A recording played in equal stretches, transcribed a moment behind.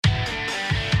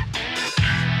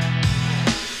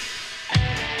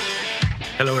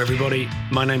Hello, everybody.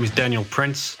 My name is Daniel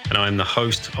Prince, and I am the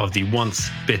host of the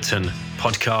Once Bitten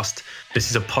podcast.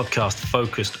 This is a podcast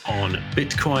focused on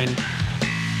Bitcoin.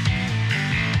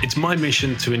 It's my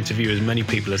mission to interview as many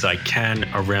people as I can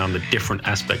around the different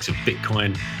aspects of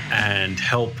Bitcoin and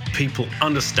help people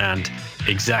understand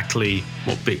exactly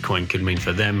what Bitcoin could mean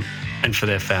for them and for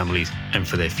their families and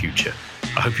for their future.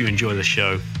 I hope you enjoy the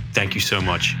show. Thank you so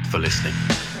much for listening.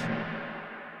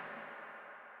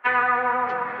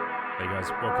 Hey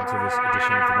guys, welcome to this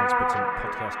edition of the Once Bitten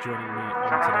podcast. Joining me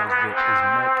on today's VIP is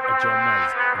Mike Jamez,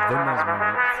 the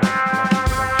Nazman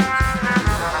from Lightning Ventures.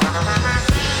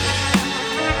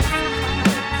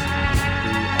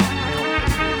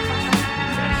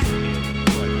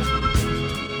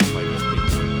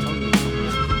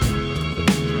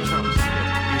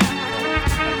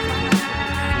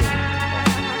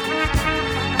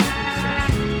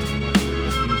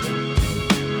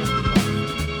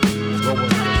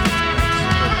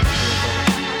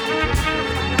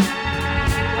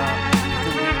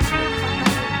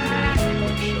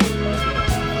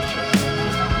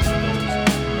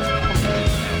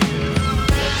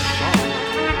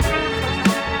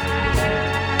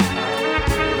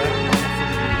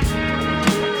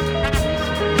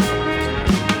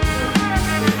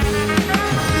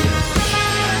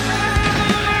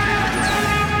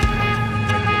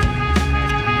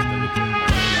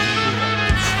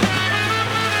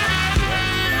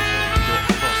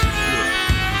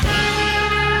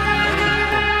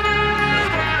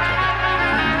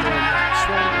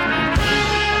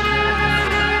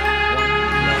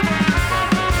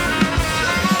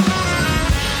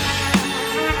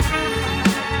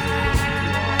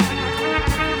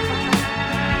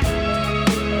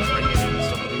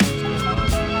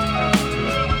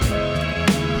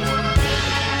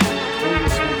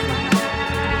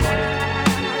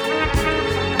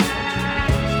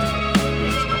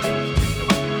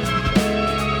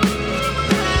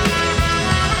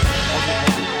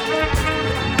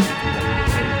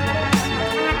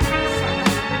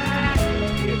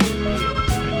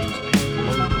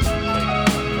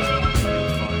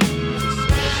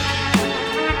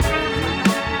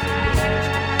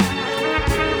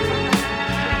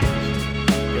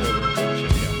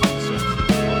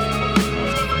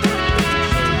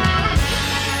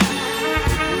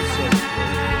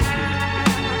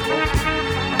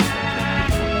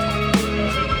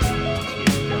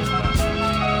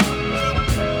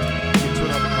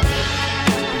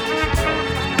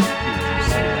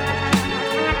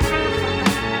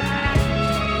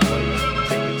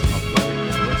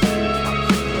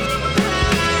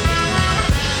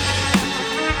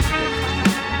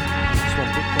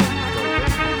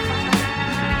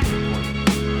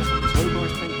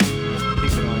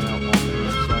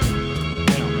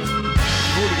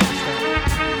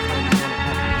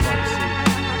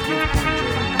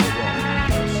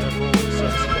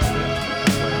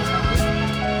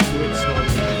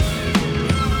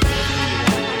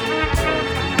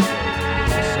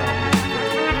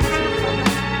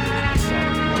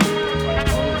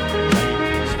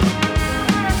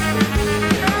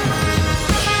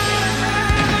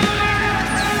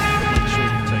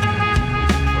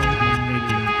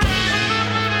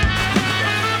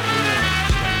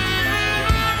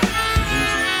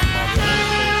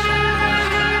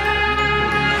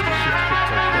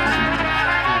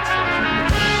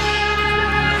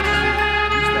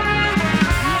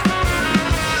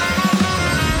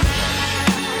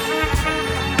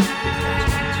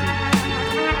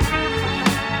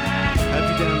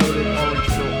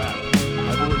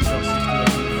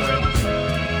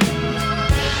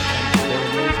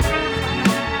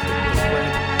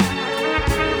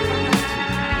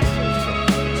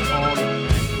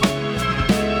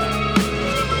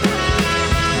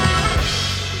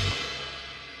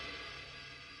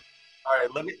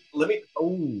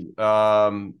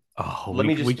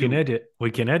 We can edit.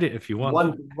 We can edit if you want.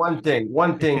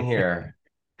 One thing here.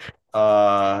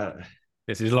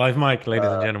 This is live mic, ladies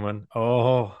and gentlemen.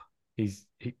 Oh,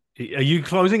 are you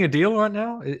closing a deal right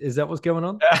now? Is that what's going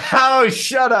on? Oh,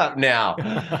 shut up now.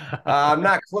 I'm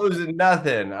not closing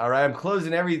nothing. All right. I'm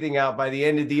closing everything out by the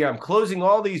end of the year. I'm closing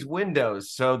all these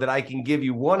windows so that I can give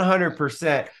you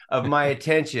 100% of my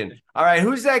attention. All right.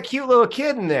 Who's that cute little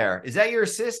kid in there? Is that your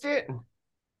assistant?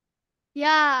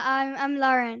 Yeah, I'm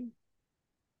Lauren.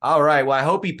 All right. Well, I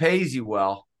hope he pays you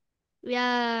well.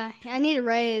 Yeah, I need a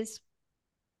raise.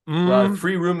 Well,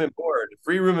 free room and board.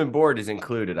 Free room and board is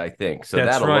included, I think. So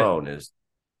That's that right. alone is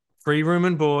free room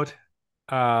and board.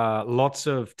 Lots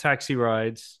of taxi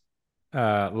rides,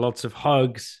 lots of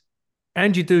hugs,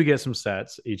 and you do get some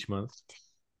sats each month.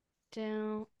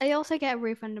 do. I also get a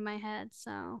roof under my head,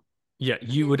 so Yeah,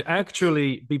 you would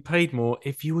actually be paid more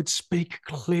if you would speak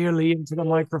clearly into the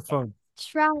microphone.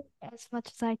 try as much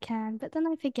as I can, but then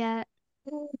I forget.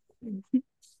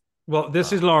 Well,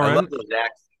 this is I love Lauren. those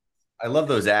accents. I love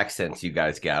those accents you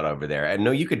guys got over there. I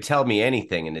know you could tell me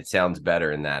anything and it sounds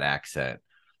better in that accent.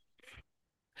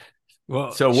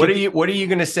 Well, So what are you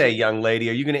going to say, young lady?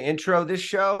 Are you going to intro this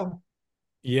show?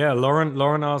 Yeah,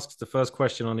 Lauren asks the first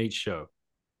question on each show.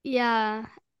 Yeah.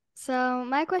 So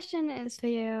my question is for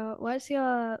you. What's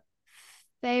your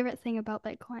favorite thing about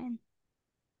Bitcoin?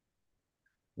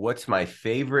 What's my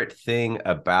favorite thing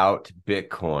about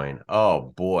Bitcoin? Oh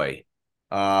boy.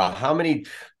 How many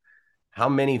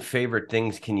favorite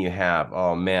things can you have?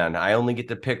 Oh man, I only get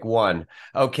to pick one.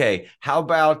 Okay, how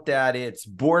about that it's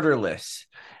borderless?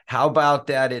 How about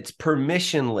that it's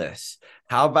permissionless?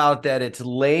 How about that it's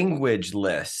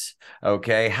languageless?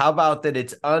 Okay, how about that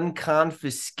it's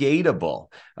unconfiscatable?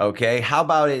 Okay, how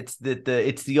about it's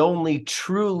the only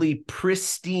truly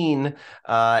pristine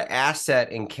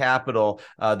asset and capital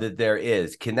that there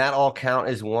is? Can that all count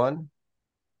as one?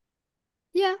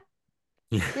 Yeah,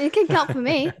 it can count for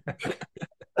me.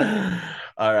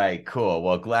 All right, cool.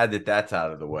 Well, glad that that's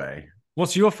out of the way.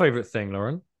 What's your favorite thing,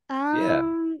 Lauren?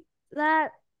 Yeah.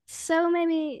 That so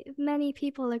many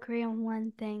people agree on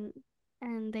one thing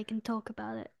and they can talk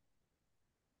about it.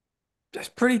 That's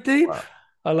pretty deep. Wow.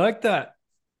 I like that.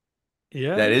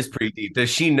 Yeah. That is pretty deep. Does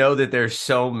she know that there's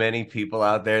so many people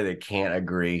out there that can't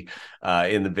agree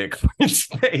in the Bitcoin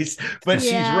space? But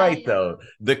she's right, though.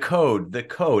 The code.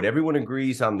 Everyone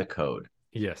agrees on the code.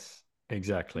 Yes,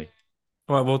 exactly.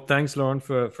 All right. Well, thanks, Lauren,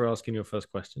 for asking your first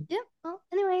question. Yeah. Well,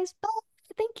 anyways, bye.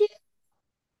 Thank you.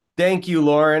 Thank you,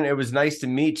 Lauren. It was nice to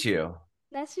meet you.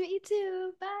 Nice to meet you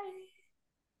too. Bye.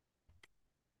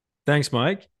 Thanks,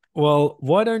 Mike. Well,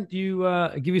 why don't you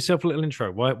give yourself a little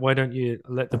intro? Why don't you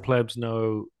let the plebs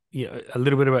know, a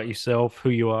little bit about yourself, who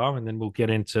you are, and then we'll get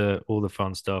into all the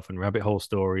fun stuff and rabbit hole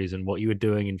stories and what you were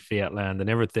doing in fiat land and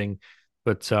everything.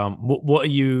 But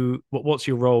what's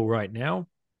your role right now?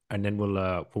 And then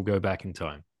we'll go back in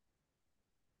time.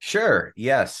 Sure.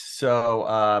 Yes.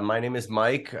 So my name is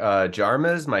Mike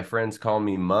Jarmaz. My friends call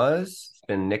me Muzz. It's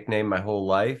been a nickname my whole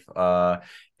life.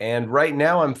 And right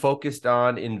now I'm focused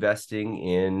on investing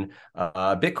in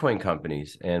Bitcoin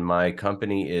companies. And my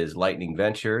company is Lightning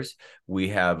Ventures. We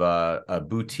have a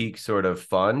boutique sort of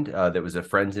fund that was a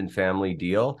friends and family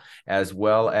deal, as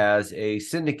well as a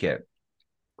syndicate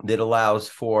that allows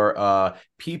for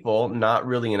people, not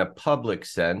really in a public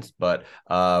sense, but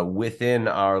within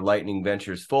our Lightning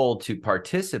Ventures fold, to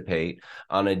participate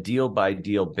on a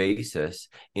deal-by-deal basis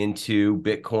into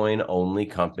Bitcoin-only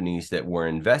companies that we're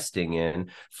investing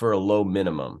in for a low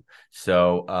minimum.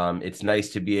 So it's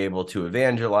nice to be able to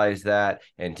evangelize that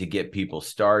and to get people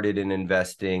started in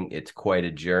investing. It's quite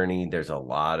a journey. There's a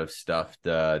lot of stuff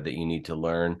that you need to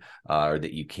learn or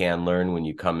that you can learn when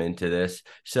you come into this.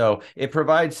 So it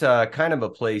provides kind of a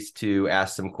place to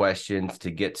ask some questions,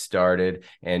 to get started,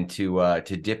 and to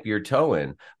dip your toe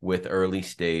in with early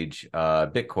stage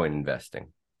Bitcoin investing.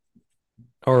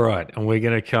 All right, and we're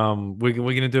gonna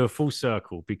do a full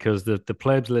circle because the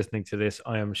plebs listening to this,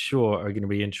 I am sure, are going to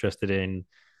be interested in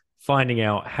finding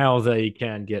out how they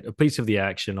can get a piece of the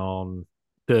action on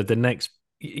the next.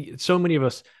 So many of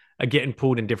us are getting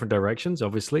pulled in different directions,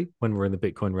 obviously, when we're in the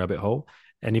Bitcoin rabbit hole.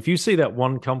 And if you see that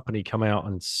one company come out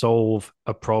and solve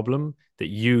a problem that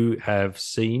you have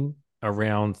seen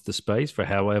around the space for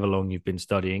however long you've been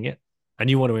studying it,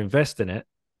 and you want to invest in it,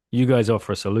 you guys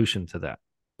offer a solution to that.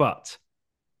 But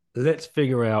let's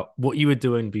figure out what you were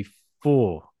doing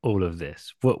before all of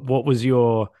this. What was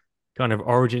your kind of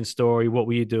origin story? What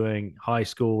were you doing high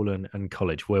school and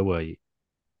college? Where were you?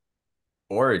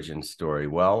 Origin story.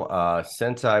 Well,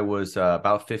 since I was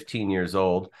about 15 years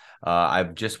old,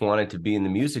 I've just wanted to be in the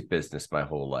music business my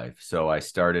whole life. So I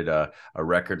started a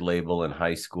record label in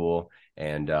high school,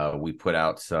 and we put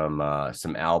out some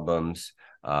albums.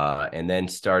 And then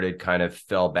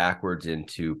fell backwards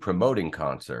into promoting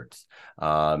concerts,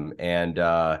 and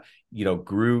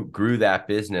grew that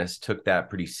business, took that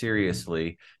pretty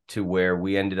seriously to where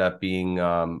we ended up being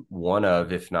one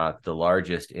of, if not the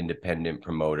largest independent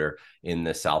promoter in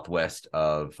the Southwest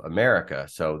of America.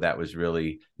 So that was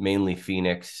really mainly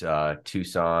Phoenix,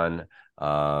 Tucson,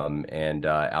 and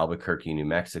Albuquerque, New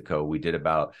Mexico. We did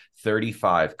about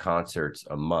 35 concerts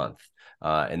a month.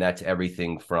 And that's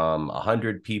everything from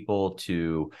 100 people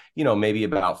to, maybe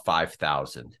about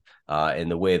 5,000.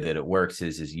 And the way that it works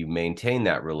is you maintain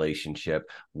that relationship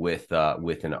with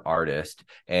an artist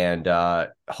and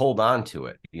hold on to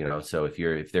it. So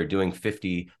if they're doing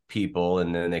 50 people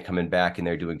and then they're coming back and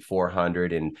they're doing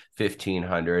 400 and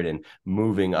 1,500 and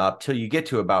moving up till you get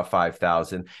to about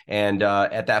 5,000. And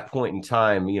at that point in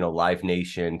time, Live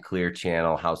Nation, Clear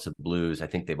Channel, House of Blues, I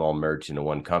think they've all merged into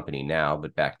one company now,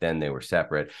 but back then they were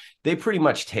separate. They pretty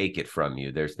much take it from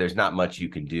you. There's not much you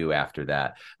can do after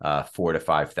that 4,000 to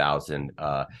 5,000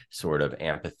 sort of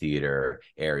amphitheater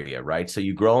area, right? So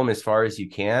you grow them as far as you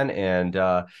can, and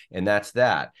that's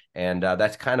that. And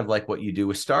that's kind of like what you do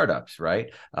with startups,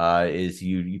 right? Is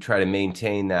you try to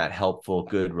maintain that helpful,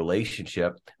 good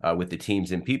relationship with the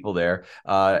teams and people there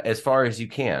as far as you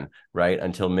can, right?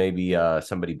 Until maybe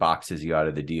somebody boxes you out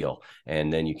of the deal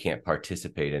and then you can't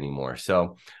participate anymore.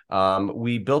 So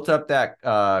we built up that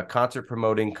concert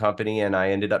promoting company, and I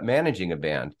ended up managing a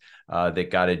band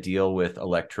that got a deal with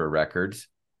Elektra Records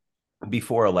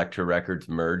before Elektra Records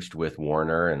merged with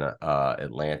Warner and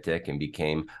Atlantic and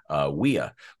became WEA,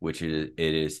 which it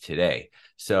is today.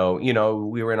 So,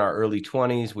 we were in our early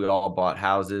 20s. We all bought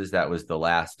houses. That was the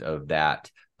last of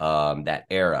that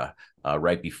era,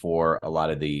 right before a lot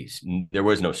of there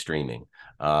was no streaming.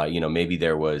 Maybe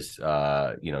there was,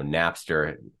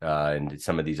 Napster and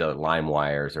some of these other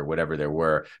LimeWires or whatever there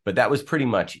were, but that was pretty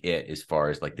much it as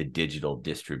far as like the digital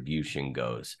distribution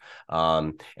goes.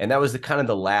 And that was the kind of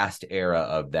the last era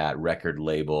of that record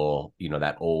label,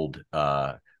 that old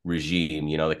regime,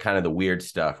 the kind of the weird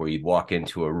stuff where you'd walk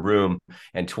into a room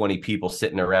and 20 people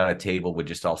sitting around a table would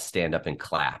just all stand up and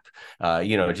clap,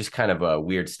 just kind of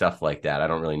weird stuff like that. I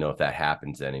don't really know if that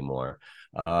happens anymore.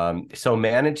 So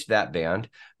managed that band.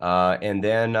 And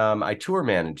then I tour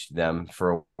managed them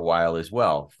for a while as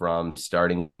well, from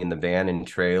starting in the van and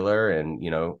trailer and,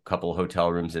 a couple of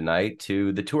hotel rooms a night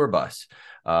to the tour bus,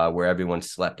 where everyone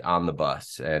slept on the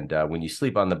bus. And when you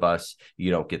sleep on the bus,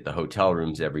 you don't get the hotel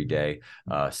rooms every day.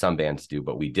 Some bands do,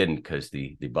 but we didn't, because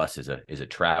the bus is a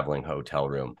traveling hotel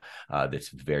room that's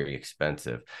very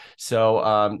expensive.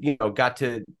 So, got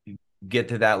to get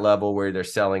to that level where they're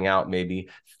selling out maybe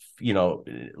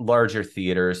larger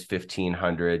theaters,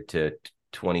 1,500 to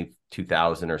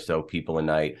 22,000 or so people a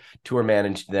night. Tour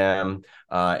managed them.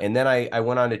 And then I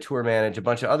went on to tour manage a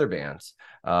bunch of other bands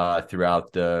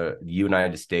throughout the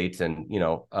United States and,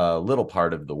 a little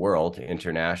part of the world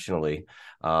internationally.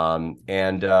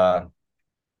 That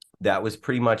was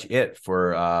pretty much it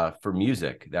for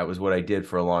music. That was what I did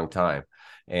for a long time.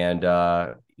 And,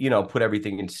 put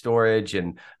everything in storage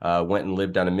and went and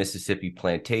lived on a Mississippi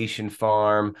plantation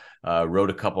farm, wrote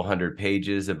a couple hundred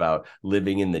pages about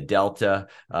living in the Delta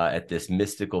at this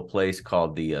mystical place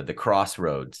called the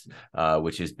Crossroads,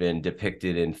 which has been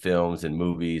depicted in films and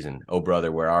movies, and Oh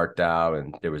Brother, Where Art Thou?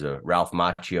 And there was a Ralph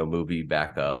Macchio movie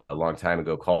back a long time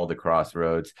ago called The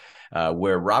Crossroads,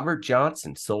 where Robert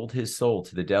Johnson sold his soul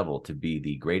to the devil to be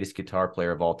the greatest guitar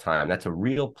player of all time. That's a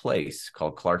real place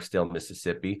called Clarksdale,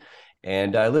 Mississippi.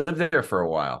 And I lived there for a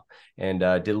while and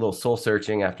did a little soul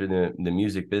searching after the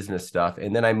music business stuff.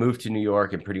 And then I moved to New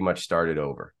York and pretty much started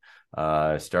over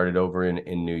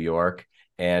in New York.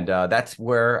 And that's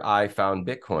where I found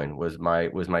Bitcoin, was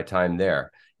my time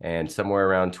there. And somewhere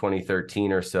around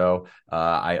 2013 or so,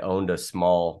 I owned a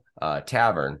small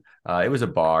tavern. It was a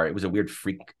bar. It was a weird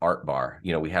freak art bar.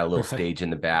 We had a little stage in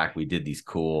the back. We did these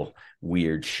cool,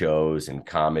 weird shows and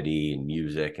comedy and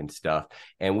music and stuff.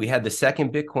 And we had the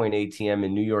second Bitcoin ATM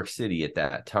in New York City at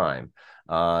that time.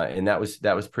 And that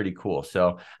was pretty cool.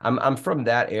 So I'm from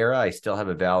that era. I still have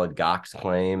a valid Gox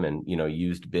claim and,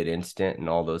 used BitInstant and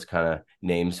all those kind of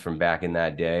names from back in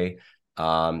that day.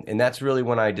 And that's really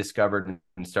when I discovered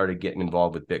and started getting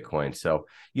involved with Bitcoin. So,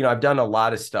 I've done a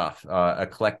lot of stuff,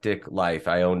 eclectic life.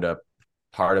 I owned a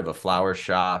part of a flower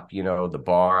shop, the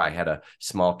bar. I had a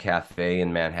small cafe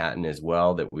in Manhattan as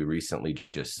well that we recently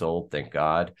just sold, thank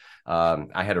God.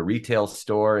 I had a retail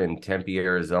store in Tempe,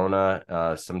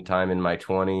 Arizona, sometime in my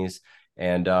 20s.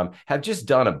 And have just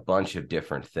done a bunch of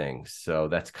different things. So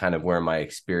that's kind of where my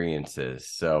experience is.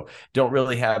 So don't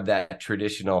really have that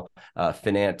traditional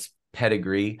finance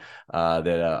pedigree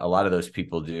that a lot of those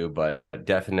people do, but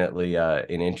definitely an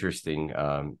interesting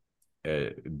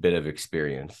bit of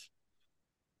experience.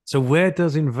 So where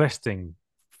does investing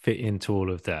fit into all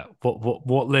of that?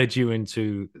 What led you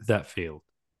into that field?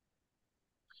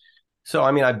 So,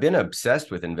 I've been obsessed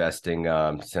with investing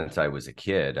since I was a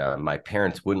kid. My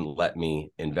parents wouldn't let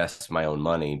me invest my own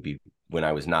money when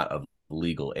I was not of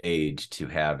legal age to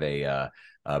have a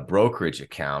brokerage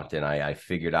account, and I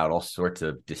figured out all sorts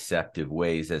of deceptive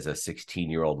ways as a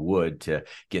 16-year-old would to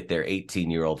get their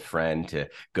 18-year-old friend to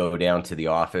go down to the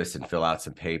office and fill out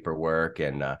some paperwork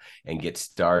and get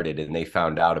started. And they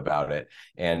found out about it.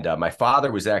 And my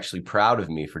father was actually proud of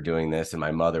me for doing this, and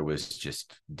my mother was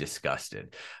just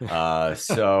disgusted.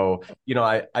 So,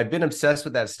 I've been obsessed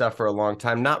with that stuff for a long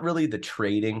time. Not really the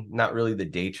trading, not really the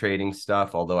day trading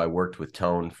stuff, although I worked with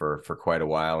Tone for quite a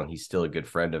while, and he's still a good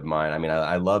friend of mine. I mean,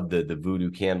 I love the voodoo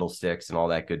candlesticks and all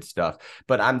that good stuff,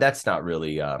 but that's not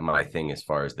really my thing as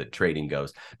far as the trading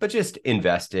goes, but just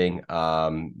investing,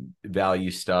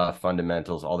 value stuff,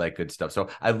 fundamentals, all that good stuff. So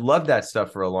I loved that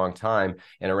stuff for a long time.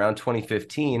 And around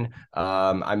 2015,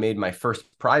 I made my first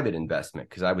private investment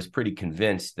because I was pretty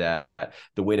convinced that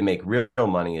the way to make real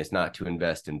money is not to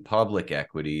invest in public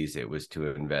equities. It was to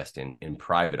invest in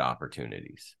private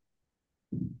opportunities.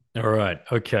 All right.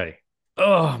 Okay.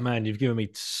 Oh man, you've given me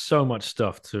so much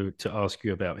stuff to ask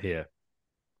you about here.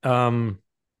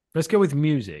 Let's go with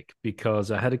music,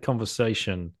 because I had a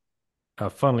conversation,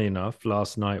 funnily enough,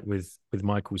 last night with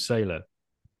Michael Saylor,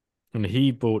 and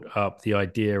he brought up the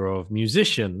idea of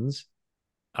musicians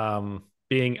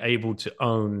being able to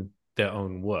own their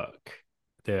own work,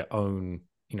 their own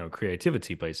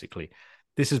creativity. Basically,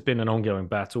 this has been an ongoing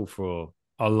battle for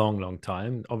a long, long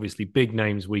time. Obviously, big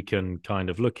names we can kind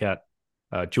of look at.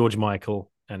 George Michael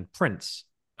and Prince,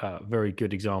 very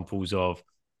good examples of,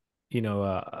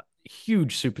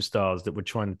 huge superstars that were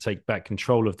trying to take back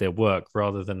control of their work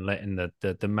rather than letting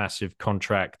the massive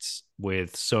contracts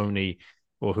with Sony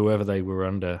or whoever they were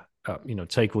under,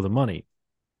 take all the money.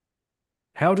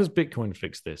 How does Bitcoin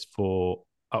fix this for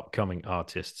upcoming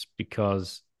artists?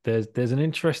 Because there's an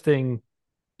interesting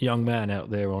young man out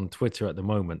there on Twitter at the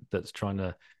moment that's trying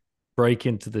to break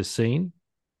into the scene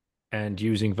and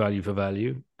using value for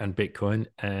value and Bitcoin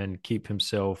and keep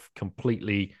himself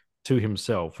completely to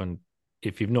himself. And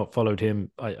if you've not followed him,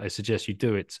 I suggest you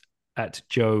do it at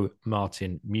Joe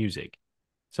Martin Music.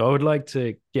 So I would like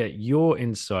to get your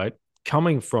insight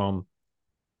coming from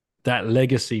that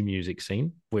legacy music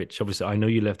scene, which obviously I know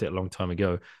you left it a long time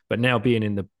ago, but now being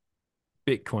in the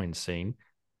Bitcoin scene,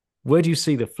 where do you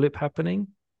see the flip happening?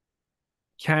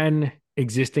 Can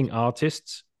existing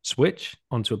artists switch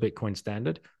onto a Bitcoin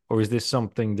standard? Or is this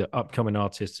something that upcoming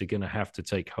artists are going to have to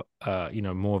take,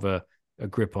 more of a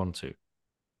grip onto?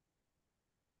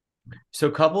 So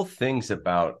a couple things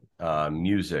about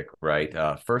music, right?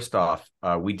 First off,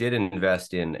 we did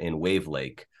invest in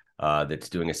Wavelake, that's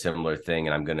doing a similar thing,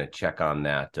 and I'm going to check on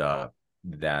that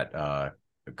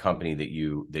company that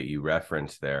you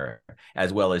referenced there,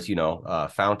 as well as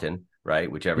Fountain,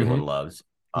 right, which everyone loves.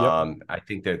 Yep. I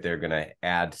think that they're going to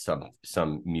add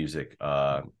some music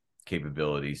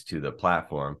capabilities to the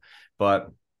platform, but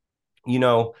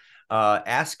ASCAP,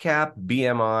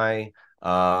 BMI,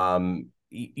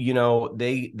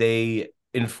 they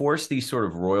enforce these sort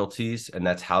of royalties, and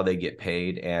that's how they get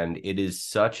paid. And it is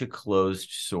such a closed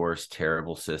source,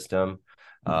 terrible system.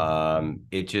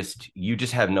 You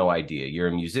just have no idea. You're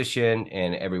a musician,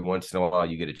 and every once in a while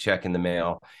you get a check in the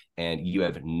mail, and you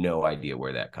have no idea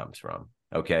where that comes from.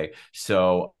 Okay,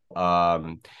 so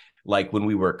like when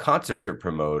we were concert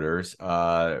promoters,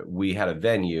 we had a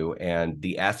venue, and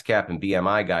the ASCAP and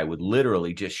BMI guy would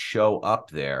literally just show up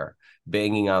there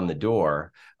banging on the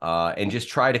door and just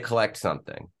try to collect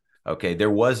something. Okay, there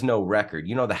was no record.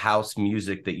 The house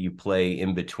music that you play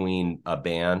in between a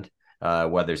band,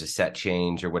 whether there's a set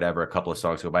change or whatever, a couple of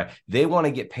songs go by, they want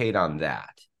to get paid on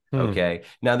that. Okay.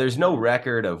 Now there's no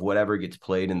record of whatever gets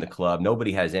played in the club.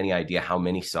 Nobody has any idea how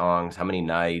many songs, how many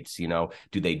nights,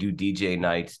 do they do DJ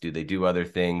nights? Do they do other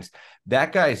things?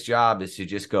 That guy's job is to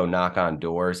just go knock on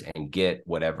doors and get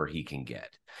whatever he can get.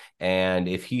 And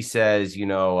if he says, we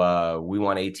want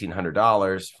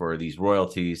 $1,800 for these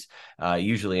royalties,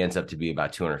 usually ends up to be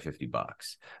about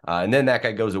 $250. And then that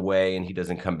guy goes away and he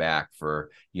doesn't come back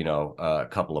for, a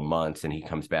couple of months, and he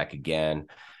comes back again.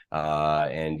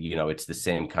 And it's the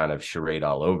same kind of charade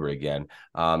all over again.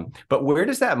 But where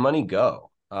does that money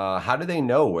go? How do they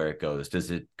know where it goes?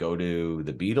 Does it go to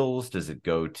the Beatles? Does it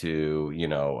go to,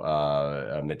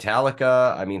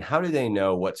 Metallica? I mean, how do they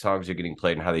know what songs are getting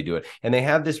played and how they do it? And they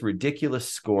have this ridiculous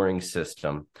scoring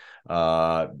system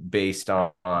based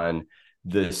on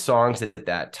the songs at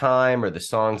that time or the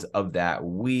songs of that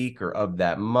week or of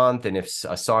that month. And if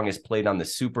a song is played on the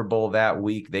Super Bowl that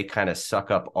week, they kind of suck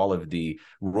up all of the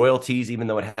royalties, even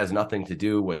though it has nothing to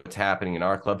do with what's happening in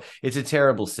our club. It's a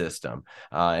terrible system.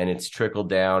 And it's trickled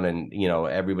down, and,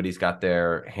 everybody's got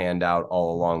their hand out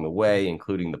all along the way,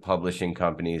 including the publishing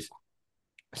companies.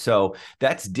 So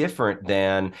that's different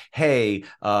than, hey,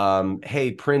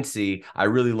 Princey, I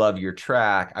really love your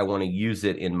track. I want to use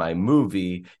it in my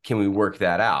movie. Can we work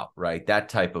that out? Right. That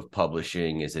type of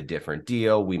publishing is a different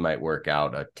deal. We might work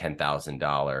out a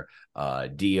 $10,000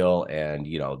 deal, and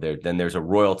then there's a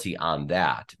royalty on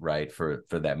that, right, for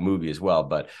that movie as well.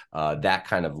 But that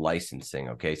kind of licensing,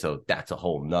 okay, so that's a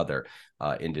whole nother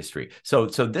industry. So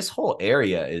this whole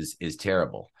area is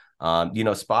terrible.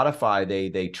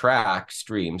 Spotify, they track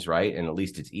streams, right? And at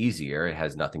least it's easier. It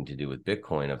has nothing to do with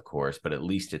Bitcoin, of course, but at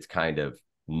least it's kind of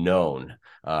known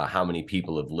how many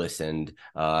people have listened,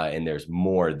 and there's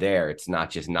more there. It's not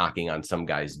just knocking on some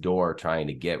guy's door trying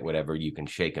to get whatever you can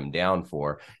shake him down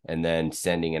for and then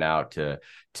sending it out to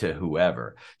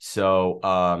whoever.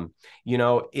 So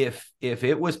if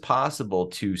it was possible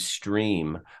to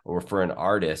stream, or for an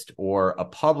artist or a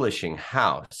publishing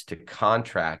house to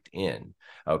contract in,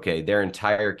 okay, their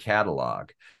entire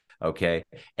catalog, okay,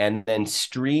 and then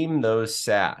stream those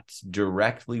sats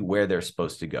directly where they're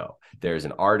supposed to go. There's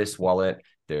an artist wallet,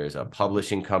 there's a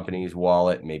publishing company's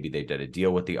wallet. Maybe they did a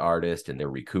deal with the artist and they're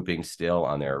recouping still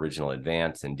on their original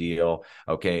advance and deal.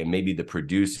 Okay, maybe the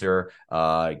producer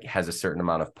has a certain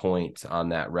amount of points on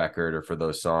that record or for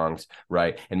those songs,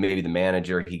 right? And maybe the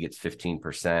manager, he gets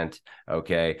 15%.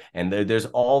 Okay, and there's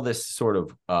all this sort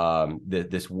of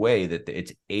this way that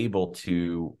it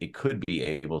could be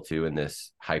able to in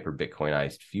this hyper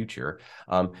Bitcoinized future,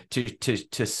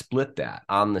 to split that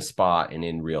on the spot and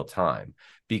in real time.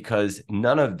 Because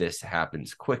none of this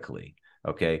happens quickly,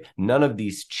 okay? None of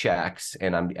these checks,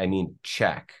 and I mean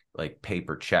check, like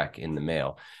paper check in the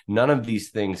mail, none of these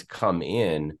things come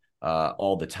in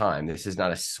all the time. This is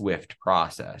not a swift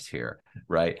process here,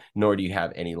 right? Nor do you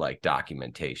have any like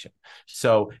documentation.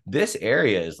 So this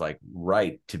area is like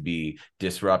right to be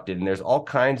disrupted. And there's all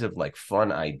kinds of like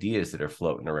fun ideas that are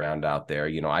floating around out there.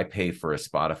 I pay for a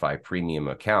Spotify premium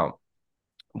account,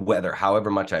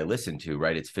 however much I listen to,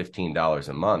 right? It's $15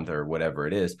 a month or whatever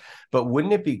it is. But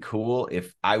wouldn't it be cool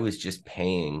if I was just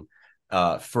paying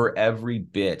for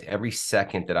every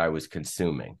second that I was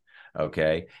consuming?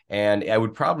 Okay. And I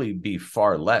would probably be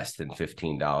far less than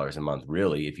 $15 a month,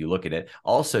 really, if you look at it.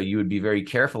 Also, you would be very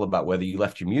careful about whether you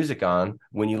left your music on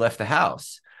when you left the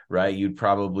house, right? You'd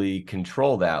probably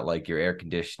control that, like your air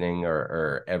conditioning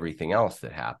or everything else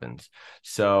that happens.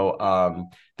 So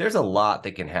there's a lot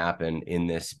that can happen in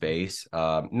this space,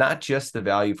 not just the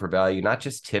value for value, not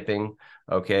just tipping,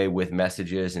 okay, with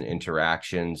messages and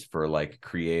interactions for like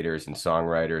creators and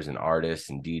songwriters and artists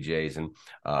and DJs and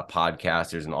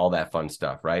podcasters and all that fun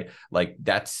stuff, right? Like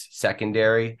that's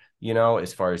secondary,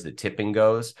 as far as the tipping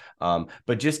goes.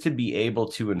 But just to be able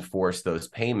to enforce those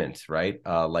payments, right?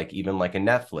 Like even like a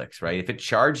Netflix, right? If it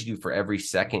charged you for every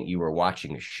second you were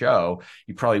watching a show,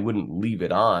 you probably wouldn't leave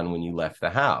it on when you left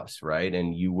the house, right?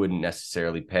 And you wouldn't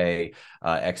necessarily pay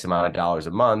X amount of dollars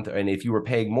a month. And if you were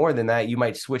paying more than that, you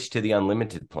might switch to the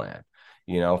unlimited plan,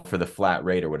 for the flat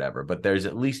rate or whatever. But there's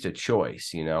at least a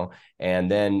choice,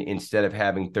 and then instead of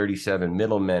having 37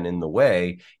 middlemen in the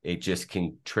way, it just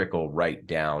can trickle right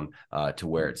down to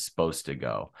where it's supposed to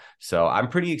go. So I'm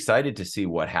pretty excited to see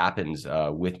what happens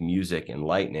with music and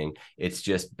Lightning. It's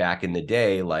just back in the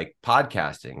day, like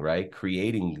podcasting, right?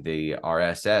 Creating the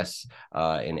RSS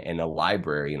and a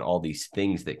library and all these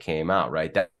things that came out,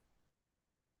 right? That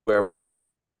where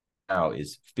now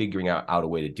is figuring out a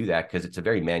way to do that, because it's a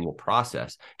very manual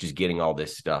process, just getting all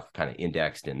this stuff kind of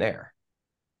indexed in there.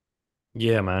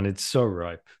 Yeah, man, it's so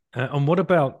ripe. And what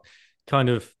about kind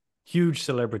of huge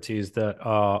celebrities that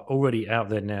are already out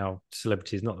there now?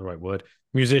 Celebrities, not the right word.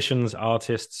 Musicians,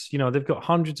 artists, they've got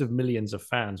hundreds of millions of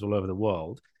fans all over the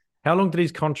world. How long do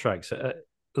these contracts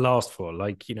last for?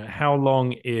 Like, how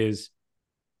long is,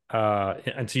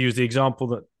 and to use the example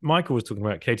that Michael was talking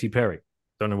about, Katy Perry.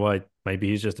 Don't know why. Maybe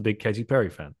he's just a big Katy Perry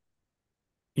fan.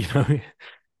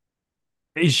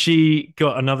 Is she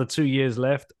got another 2 years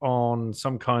left on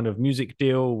some kind of music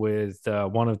deal with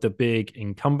one of the big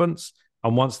incumbents?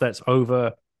 And once that's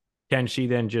over, can she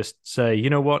then just say, you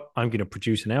know what, I'm going to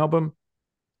produce an album,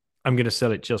 I'm going to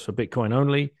sell it just for Bitcoin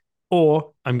only,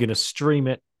 or I'm going to stream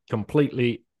it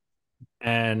completely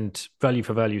and value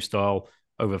for value style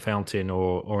over Fountain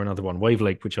or another one,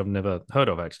 Wavelake, which I've never heard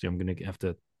of, actually. I'm going to have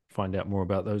to find out more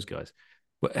about those guys.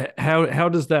 But how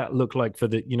does that look like for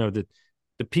the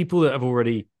the people that have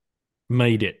already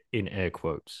made it, in air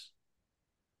quotes?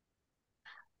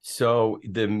 So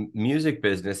the music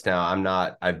business now,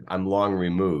 I'm long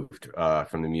removed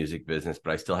from the music business,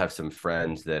 but I still have some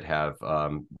friends that have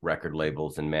record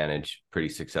labels and manage pretty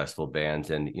successful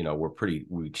bands. And,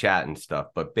 we chat and stuff,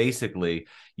 but basically,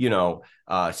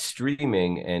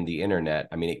 streaming and the internet,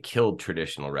 I mean, it killed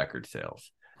traditional record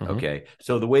sales. Okay.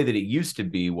 So the way that it used to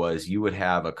be was you would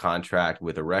have a contract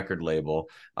with a record label,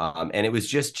 and it was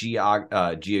just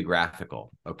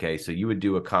geographical. Okay. So you would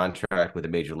do a contract with a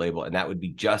major label, and that would be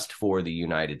just for the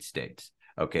United States.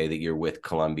 Okay, that you're with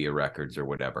Columbia Records or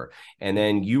whatever. And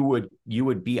then you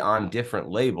would be on different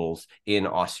labels in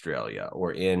Australia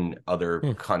or in other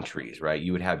countries, right?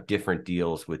 You would have different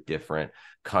deals with different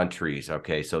countries.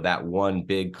 Okay. So that one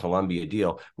big Columbia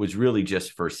deal was really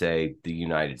just for, say, the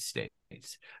United States.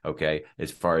 Okay,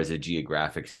 as far as a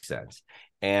geographic sense.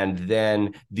 And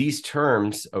then these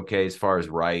terms, okay, as far as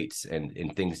rights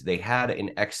and things, they had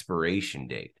an expiration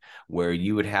date where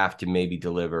you would have to maybe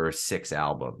deliver 6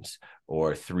 albums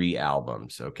or 3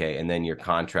 albums, okay, and then your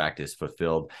contract is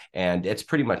fulfilled and it's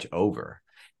pretty much over.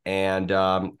 And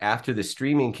after the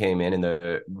streaming came in and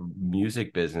the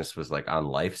music business was like on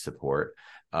life support,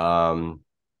 they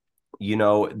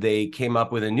came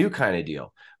up with a new kind of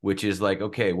deal, which is like,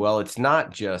 okay, well, it's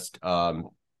not just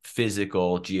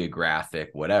physical, geographic,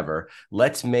 whatever.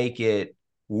 Let's make it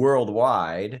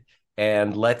worldwide.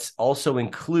 And let's also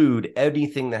include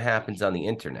anything that happens on the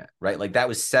internet, right? Like that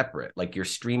was separate, like your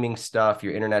streaming stuff,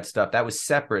 your internet stuff, that was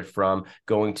separate from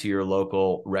going to your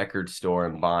local record store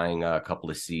and buying a couple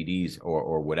of CDs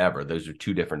or whatever. Those are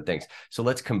 2 different things. So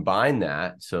let's combine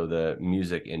that so the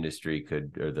music industry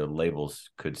or the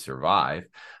labels could survive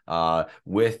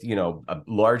with, a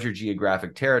larger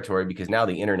geographic territory, because now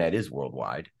the internet is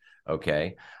worldwide.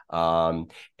 Okay.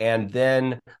 And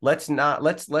then let's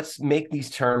make these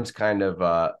terms kind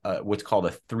of what's called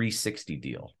a 360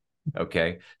 deal.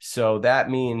 Okay. So that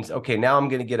means, okay, now I'm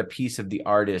going to get a piece of the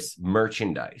artist's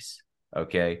merchandise.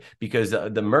 Okay. Because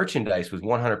the merchandise was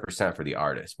 100% for the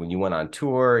artist. When you went on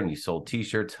tour and you sold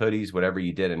t-shirts, hoodies, whatever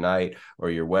you did a night, or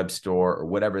your web store or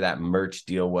whatever that merch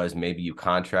deal was, maybe you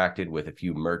contracted with a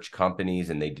few merch companies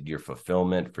and they did your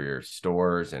fulfillment for your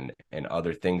stores and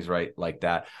other things, right? Like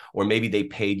that. Or maybe they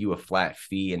paid you a flat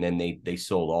fee and then they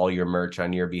sold all your merch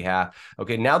on your behalf.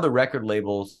 Okay. Now the record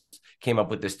labels came up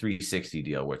with this 360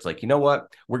 deal where it's like, you know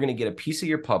what? We're going to get a piece of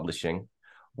your publishing.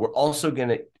 We're also going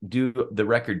to do the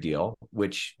record deal,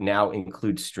 which now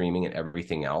includes streaming and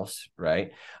everything else,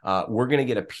 right? We're going to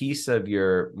get a piece of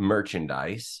your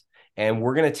merchandise, and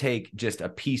we're going to take just a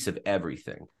piece of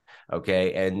everything,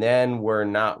 okay? And then we're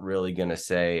not really going to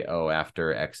say, oh,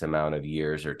 after X amount of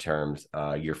years or terms,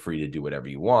 you're free to do whatever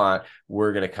you want.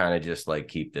 We're going to kind of just like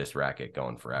keep this racket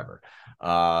going forever.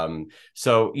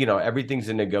 So, everything's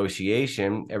a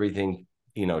negotiation. Everything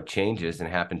changes and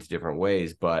happens different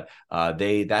ways, but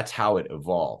that's how it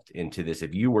evolved into this.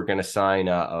 If you were going to sign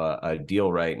a deal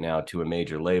right now to a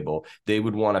major label, they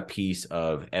would want a piece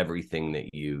of everything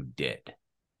that you did.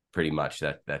 Pretty much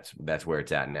that's where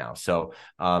it's at now. So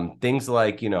things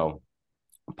like,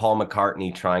 Paul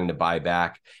McCartney trying to buy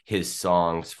back his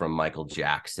songs from Michael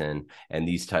Jackson and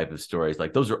these type of stories,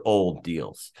 like those are old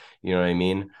deals. You know what I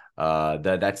mean?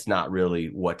 That's not really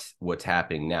what's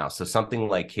happening now. So something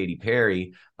like Katy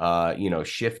Perry,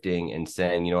 shifting and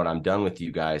saying, you know what, I'm done with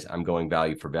you guys. I'm going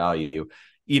value for value.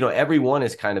 Everyone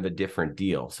is kind of a different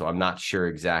deal. So I'm not sure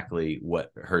exactly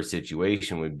what her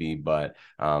situation would be, but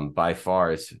by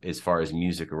far, as far as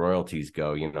music royalties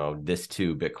go, this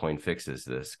too, Bitcoin fixes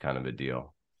this kind of a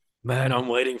deal. Man, I'm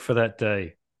waiting for that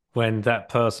day when that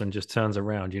person just turns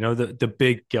around, the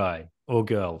big guy or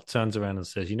girl turns around and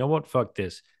says, you know what, fuck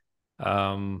this.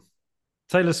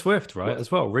 Taylor Swift, right,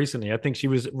 as well. Recently, I think she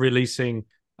was releasing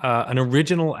an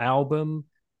original album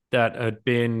that had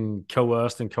been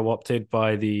coerced and co-opted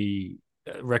by the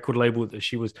record label that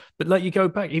she was. But like you go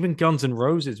back, even Guns N'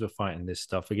 Roses were fighting this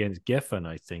stuff against Geffen,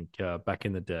 I think, back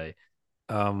in the day.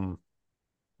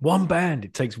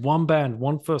 It takes one band,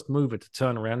 one first mover to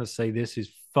turn around and say, this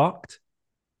is fucked.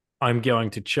 I'm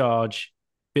going to charge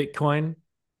Bitcoin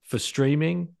for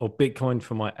streaming or Bitcoin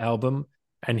for my album.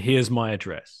 And here's my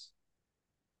address.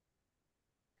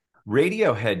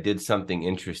 Radiohead did something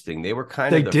interesting. They were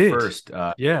kind of the first.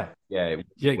 Yeah. Go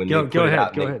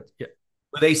ahead. Yeah.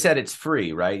 They said it's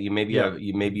free, right? You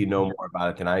know more about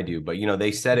it than I do, but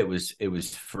they said it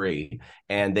was free,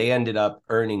 and they ended up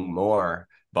earning more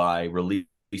by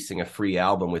releasing a free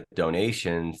album with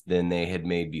donations than they had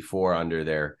made before under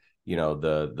their,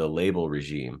 the label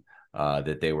regime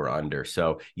that they were under.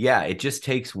 So yeah, it just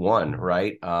takes one,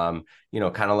 right? Kind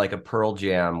of like a Pearl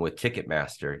Jam with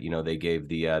Ticketmaster. They gave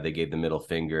the middle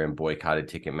finger and boycotted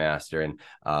Ticketmaster, and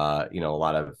a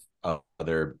lot of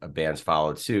other bands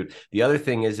followed suit. The other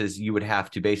thing is you would have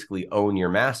to basically own your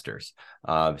masters.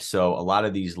 So a lot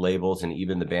of these labels, and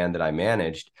even the band that I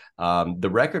managed, the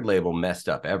record label messed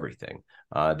up everything.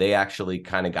 They actually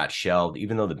kind of got shelved,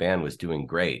 even though the band was doing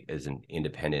great as an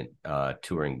independent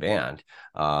touring band.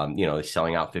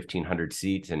 Selling out 1,500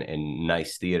 seats and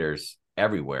nice theaters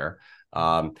everywhere.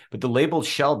 But the label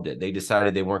shelved it. They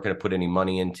decided they weren't going to put any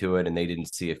money into it, and they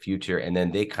didn't see a future. And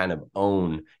then they kind of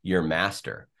own your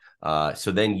master.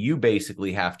 So then you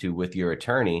basically have to, with your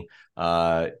attorney,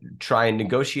 try and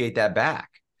negotiate that back.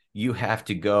 You have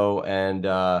to go and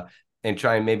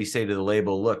try and maybe say to the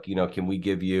label, look, can we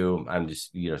give you, I'm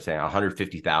just, saying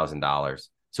 $150,000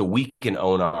 so we can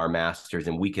own our masters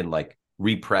and we can like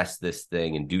repress this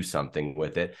thing and do something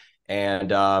with it.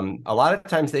 And a lot of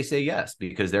times they say yes,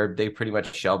 because they pretty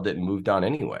much shelved it and moved on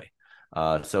anyway.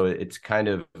 So it's kind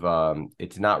of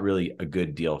it's not really a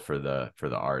good deal for the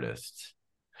artists.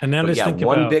 And now let's think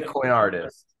one about Bitcoin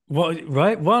artist. Well,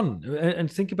 right, one,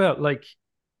 and think about, like,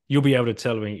 you'll be able to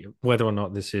tell me whether or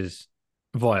not this is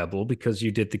viable because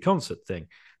you did the concert thing.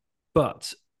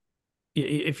 But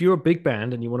if you're a big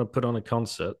band and you want to put on a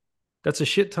concert, that's a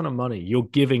shit ton of money you're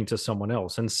giving to someone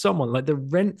else. And someone, like, the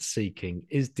rent seeking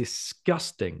is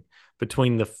disgusting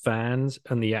between the fans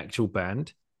and the actual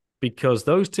band, because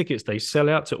those tickets, they sell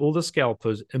out to all the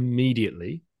scalpers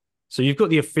immediately. So you've got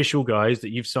the official guys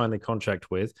that you've signed the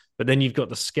contract with, but then you've got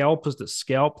the scalpers that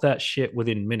scalp that shit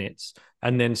within minutes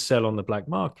and then sell on the black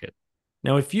market.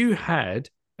 Now, if you had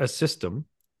a system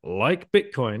like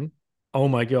Bitcoin, oh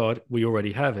my God, we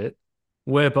already have it,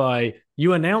 whereby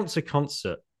you announce a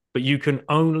concert, but you can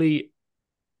only,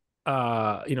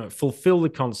 fulfill the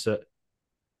concert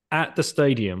at the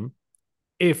stadium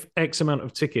if X amount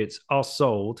of tickets are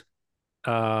sold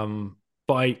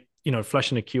by,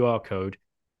 flashing a QR code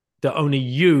that only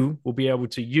you will be able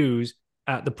to use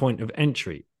at the point of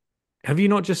entry. Have you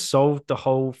not just solved the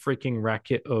whole freaking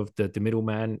racket of the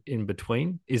middleman in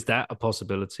between? Is that a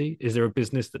possibility? Is there a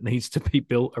business that needs to be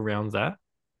built around that?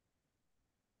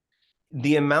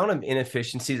 The amount of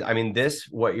inefficiencies, I mean,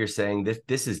 what you're saying,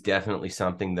 this is definitely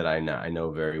something that I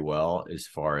know very well, as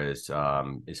far as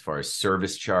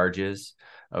service charges,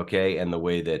 okay, and the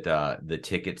way that the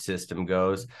ticket system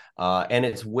goes, and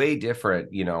it's way different.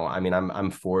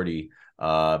 I'm 40,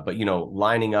 but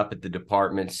lining up at the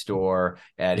department store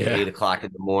at 8 o'clock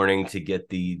in the morning to get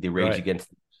the Rage Against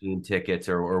the Machine tickets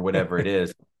or whatever it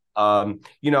is.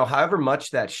 However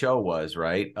much that show was,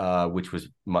 right, which was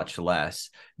much less,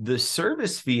 the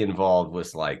service fee involved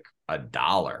was like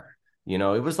 $1.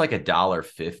 It was like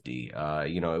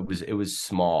 $1.50. It was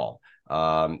small.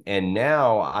 And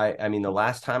now I mean, the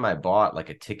last time I bought like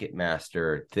a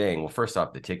Ticketmaster thing, well, first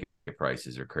off, the ticket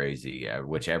prices are crazy,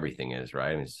 which everything is,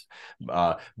 right?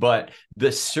 But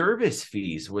the service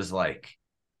fees was like,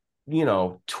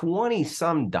 20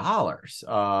 some dollars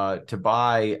to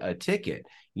buy a ticket,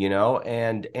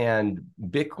 and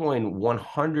Bitcoin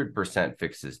 100%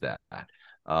 fixes that.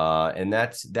 And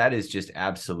that is just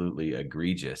absolutely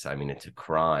egregious. I mean, it's a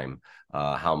crime,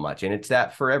 how much, and it's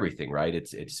that for everything, right?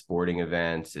 It's sporting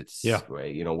events, it's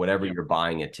whatever you're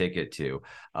buying a ticket to.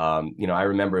 I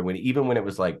remember when it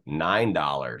was like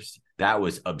 $9, that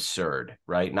was absurd,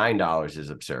 right? $9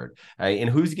 is absurd. And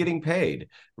who's getting paid,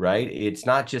 right? It's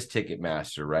not just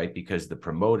Ticketmaster, right? Because the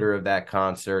promoter of that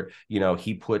concert,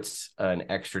 he puts an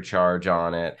extra charge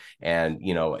on it, and,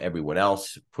 everyone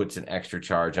else puts an extra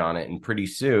charge on it. And pretty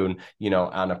soon,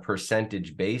 on a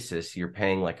percentage basis, you're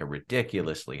paying like a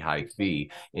ridiculously high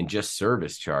fee in just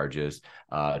service charges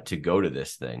to go to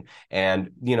this thing.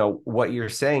 And, what you're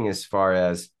saying as far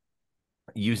as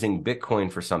using Bitcoin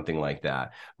for something like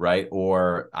that, right?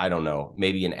 Or I don't know,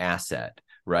 maybe an asset,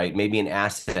 right? Maybe an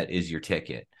asset is your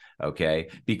ticket. Okay.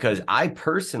 Because I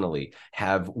personally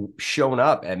have shown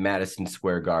up at Madison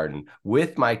Square Garden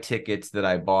with my tickets that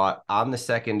I bought on the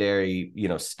secondary,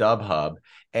 StubHub,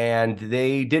 and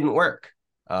they didn't work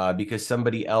because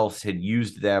somebody else had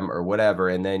used them or whatever.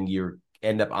 And then you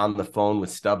end up on the phone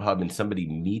with StubHub and somebody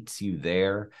meets you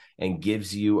there and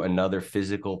gives you another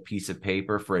physical piece of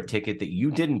paper for a ticket that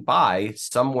you didn't buy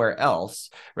somewhere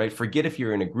else, right? Forget if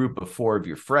you're in a group of 4 of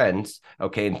your friends,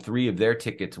 okay, and 3 of their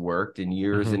tickets worked and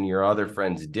yours and your other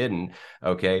friends didn't,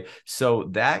 okay? So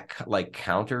that like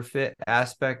counterfeit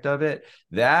aspect of it,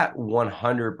 that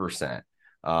 100%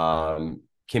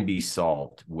 can be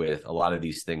solved with a lot of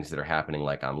these things that are happening,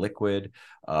 like on Liquid,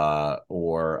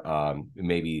 or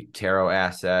maybe Taro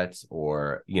assets,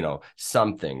 or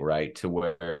something, right, to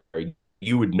where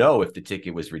you would know if the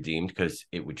ticket was redeemed because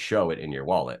it would show it in your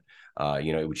wallet.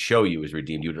 It would show you it was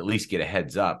redeemed. You would at least get a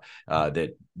heads up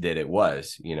that it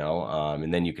was,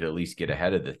 and then you could at least get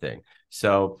ahead of the thing.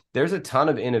 So there's a ton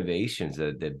of innovations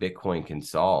that Bitcoin can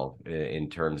solve in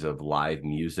terms of live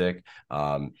music,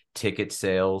 ticket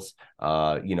sales.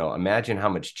 Imagine how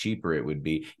much cheaper it would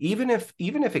be, even if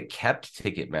it kept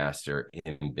Ticketmaster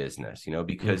in business,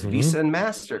 because Visa and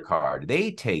MasterCard,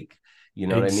 they take,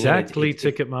 what I mean? Exactly,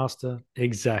 Ticketmaster.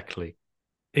 Exactly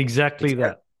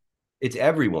that. It's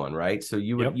everyone, right? So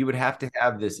you Yep. would have to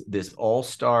have this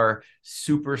all-star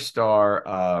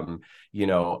superstar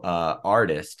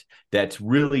artist that's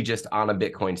really just on a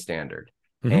Bitcoin standard.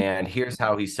 And here's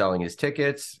how he's selling his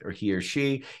tickets, or he or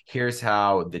she. Here's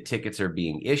how the tickets are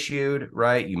being issued,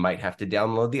 right? You might have to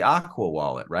download the Aqua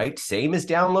wallet, right? Same as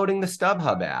downloading the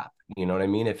StubHub app. You know what I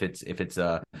mean? If it's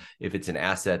an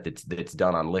asset that's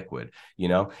done on Liquid,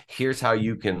 here's how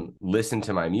you can listen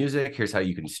to my music. Here's how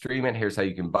you can stream it. Here's how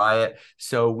you can buy it.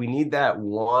 So we need that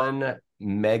one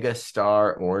mega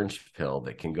star orange pill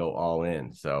that can go all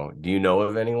in. So do you know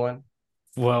of anyone?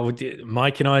 Well,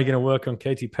 Mike and I are going to work on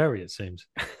Katy Perry, it seems.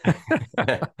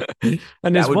 And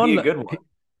that would be a good one.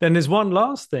 Then there's one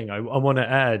last thing I want to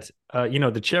add.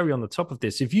 The cherry on the top of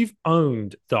this. If you've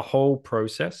owned the whole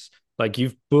process, like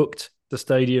you've booked the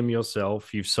stadium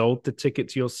yourself, you've sold the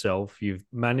tickets yourself, you've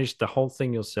managed the whole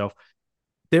thing yourself,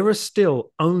 there are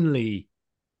still only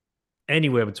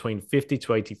anywhere between 50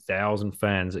 to 80,000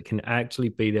 fans that can actually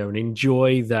be there and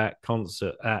enjoy that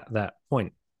concert at that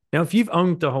point. Now, if you've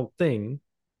owned the whole thing,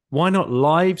 why not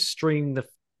live stream the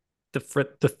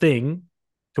thing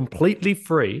completely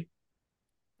free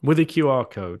with a QR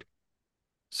code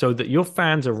so that your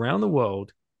fans around the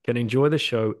world can enjoy the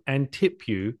show and tip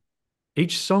you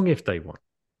each song if they want,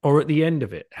 or at the end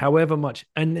of it, however much.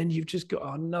 And then you've just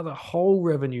got another whole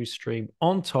revenue stream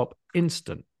on top,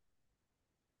 instant.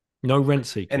 No rent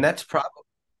seeking. And that's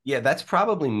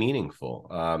probably meaningful.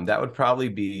 That would probably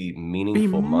be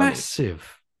meaningful money.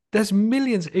 Massive. There's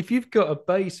millions. If you've got a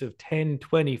base of 10,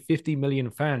 20, 50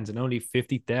 million fans and only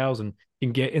 50,000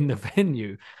 can get in the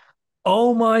venue,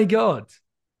 oh my God.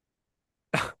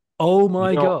 Oh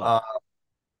my God.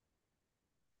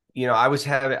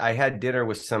 I had dinner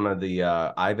with some of the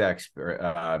Ibex,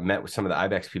 met with some of the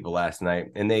Ibex people last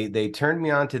night, and they turned me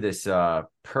on to this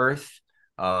Perth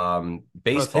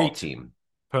baseball team.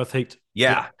 Perth Heat.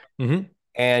 Yeah. Mm-hmm.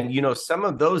 And some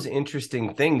of those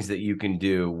interesting things that you can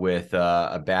do with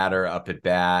a batter up at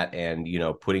bat, and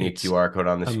putting a QR code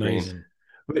on the screen.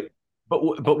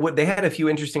 But what they had a few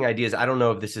interesting ideas. I don't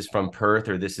know if this is from Perth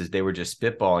or they were just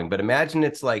spitballing, but imagine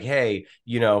it's like, hey,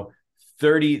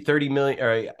 30 million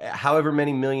or however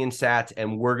many million sats,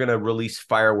 and we're going to release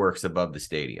fireworks above the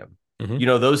stadium. Mm-hmm.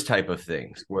 Those type of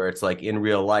things where it's like, in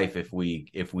real life, if we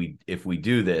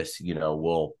do this,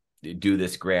 we'll do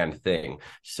this grand thing.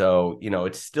 So,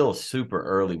 it's still super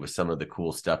early with some of the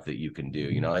cool stuff that you can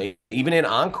do, even in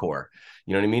Encore,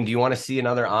 you know what I mean? Do you want to see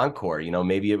another Encore?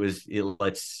 Maybe there's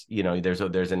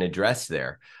an address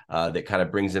there that kind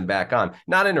of brings them back on,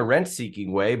 not in a rent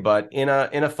seeking way, but in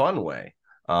a fun way.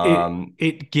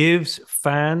 It gives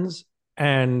fans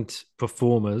and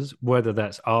performers, whether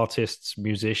that's artists,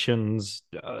 musicians,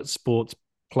 sports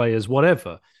players,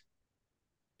 whatever,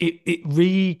 it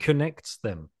reconnects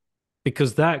them,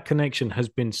 because that connection has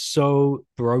been so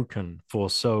broken for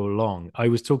so long. I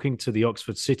was talking to the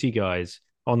Oxford City guys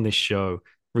on this show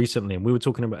recently, and we were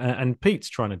talking about, and Pete's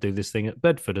trying to do this thing at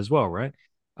Bedford as well, right?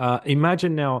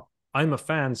 Imagine now I'm a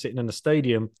fan sitting in the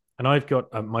stadium, and I've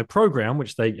got my program,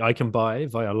 which I can buy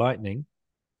via Lightning.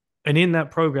 And in that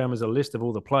program is a list of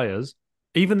all the players,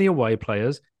 even the away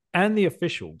players and the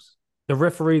officials, the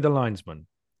referee, the linesman,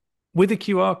 with a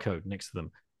QR code next to them.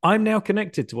 I'm now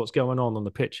connected to what's going on the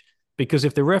pitch, because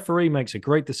if the referee makes a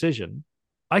great decision,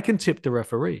 I can tip the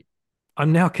referee.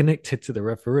 I'm now connected to the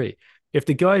referee. If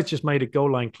the guy's just made a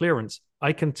goal line clearance,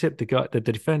 I can tip the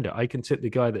defender. I can tip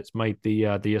the guy that's made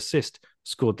the assist,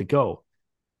 scored the goal.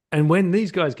 And when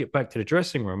these guys get back to the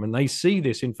dressing room and they see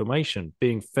this information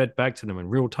being fed back to them in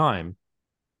real time,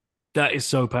 that is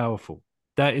so powerful.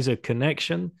 That is a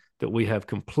connection that we have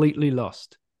completely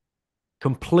lost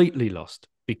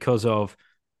because of,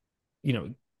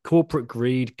 corporate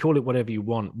greed, call it whatever you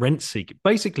want,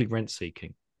 basically rent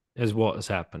seeking is what has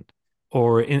happened.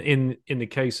 Or in the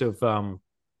case of the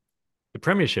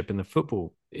Premiership in the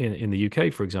football in the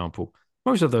UK, for example,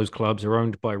 most of those clubs are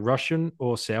owned by Russian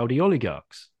or Saudi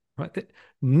oligarchs, right?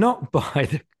 Not by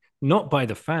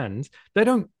the fans. They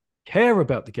don't care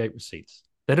about the gate receipts.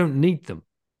 They don't need them.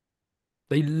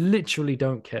 They literally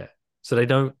don't care. So they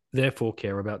don't therefore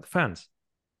care about the fans.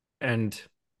 And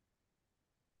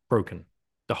broken.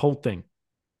 The whole thing.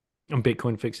 And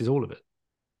Bitcoin fixes all of it.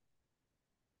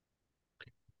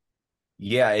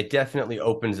 Yeah, it definitely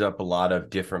opens up a lot of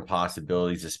different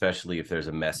possibilities, especially if there's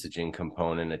a messaging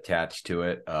component attached to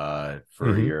it, for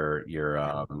Mm-hmm. your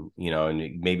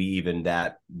and maybe even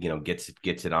that, gets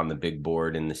it on the big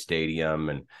board in the stadium,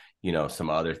 and some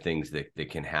other things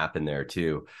that can happen there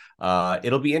too.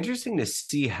 It'll be interesting to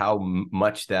see how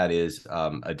much that is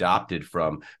adopted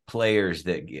from players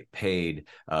that get paid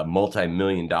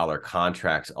multi-million-dollar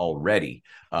contracts already,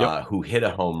 Yep. who hit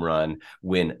a home run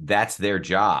when that's their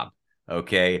job.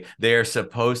 Okay, they're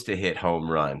supposed to hit home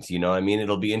runs. You know what I mean?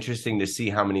 It'll be interesting to see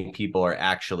how many people are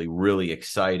actually really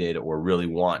excited or really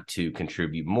want to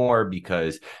contribute more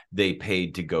because they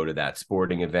paid to go to that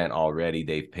sporting event already.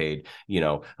 They've paid,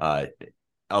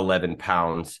 11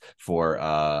 pounds for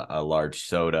a large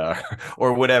soda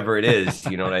or whatever it is.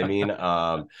 You know what I mean?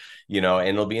 And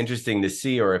it'll be interesting to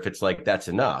see, or if it's like, that's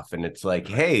enough. And it's like,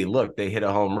 hey, look, they hit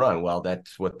a home run. Well,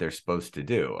 that's what they're supposed to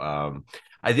do.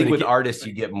 I But think with artists,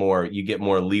 you get more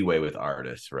leeway with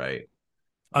artists, right?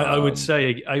 I would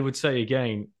Um, say,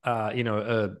 again,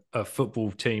 a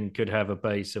football team could have a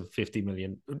base of 50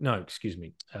 million. No, excuse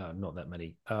me, not that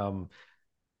many.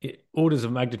 Orders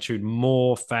of magnitude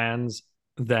more fans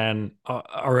than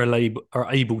are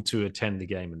able to attend the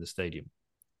game in the stadium.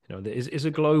 It's a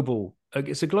global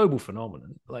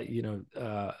phenomenon.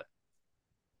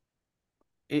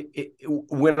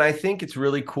 when I think it's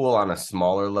really cool on a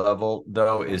smaller level,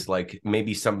 though, is like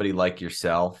maybe somebody like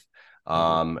yourself.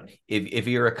 If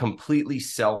you're a completely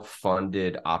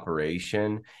self-funded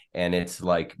operation, and it's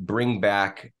like, bring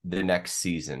back the next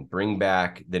season, bring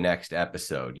back the next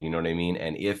episode, you know what I mean?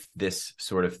 And if this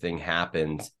sort of thing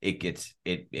happens,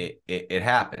 it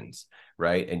happens,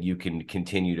 right? And you can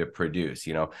continue to produce,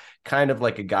 kind of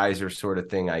like a geyser sort of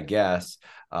thing, I guess.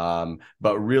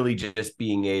 But really just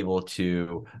being able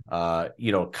to,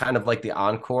 kind of like the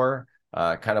encore,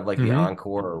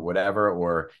 or whatever,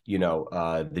 or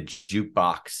the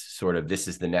jukebox sort of, this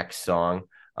is the next song.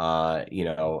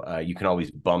 You can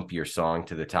always bump your song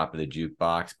to the top of the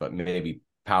jukebox, but maybe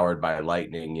powered by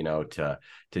lightning, to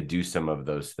do some of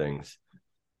those things.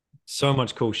 So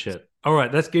much cool shit. All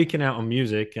right, that's geeking out on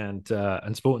music and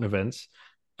sporting events.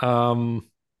 I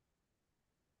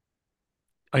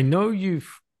know you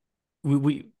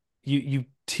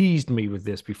teased me with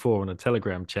this before on a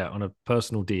Telegram chat, on a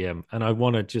personal DM, and I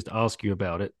want to just ask you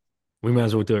about it. We may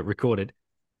as well do it recorded.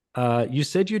 You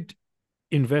said you'd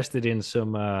invested in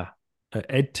some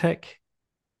ed tech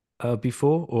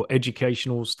before, or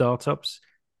educational startups.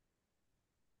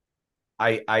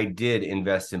 I did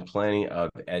invest in plenty of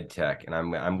ed tech, and I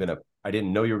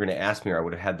didn't know you were gonna ask me, or I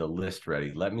would have had the list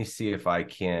ready. Let me see if I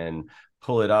can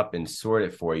pull it up and sort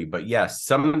it for you. But yes,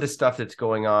 some of the stuff that's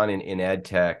going on in ed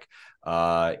tech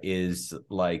is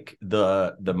like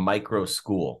the micro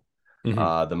school.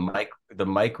 Mm-hmm. The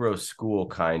micro school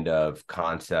kind of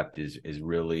concept is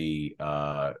really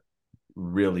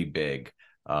really big.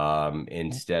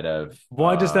 Instead of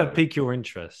Why does that pique your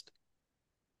interest?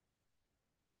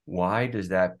 Why does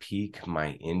that pique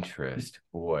my interest?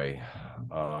 Boy,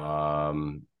 I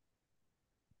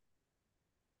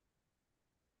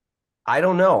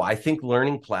don't know. I think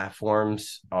learning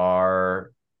platforms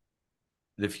are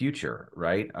the future,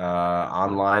 right?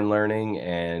 Online learning,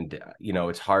 and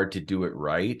it's hard to do it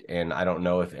right. And I don't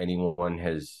know if anyone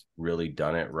has really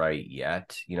done it right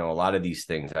yet. A lot of these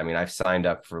things, I mean, I've signed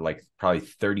up for like probably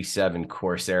 37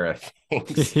 Coursera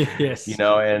things, Yes.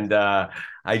 and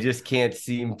I just can't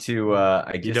seem to,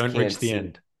 You don't reach the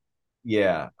end.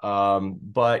 Yeah.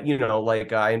 But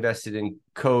like, I invested in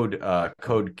Code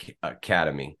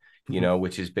Academy,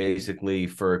 which is basically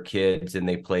for kids, and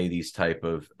they play these type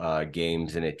of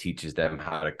games, and it teaches them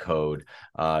how to code,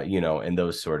 and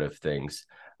those sort of things.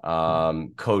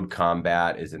 Code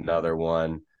Combat is another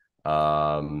one.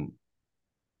 You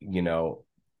know,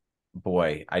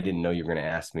 Boy, I didn't know you were going to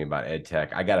ask me about ed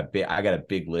tech. I got a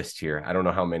big list here. I don't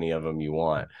know how many of them you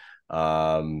want.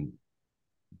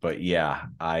 But yeah,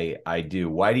 I do.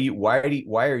 Why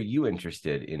are you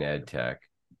interested in ed tech?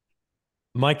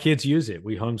 My kids use it.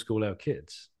 We homeschool our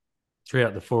kids, three out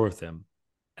of the four of them,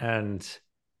 and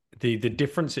the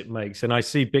difference it makes. And I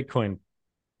see Bitcoin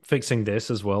fixing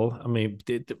this as well. I mean,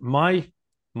 my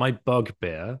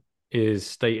bugbear is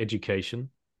state education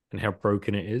and how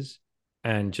broken it is,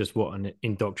 and just what an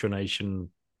indoctrination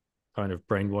kind of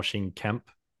brainwashing camp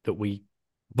that we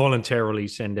voluntarily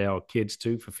send our kids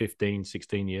to for 15,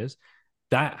 16 years.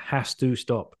 That has to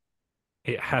stop.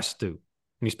 It has to.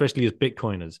 And especially as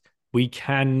Bitcoiners, we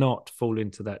cannot fall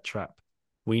into that trap.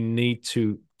 We need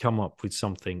to come up with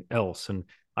something else. And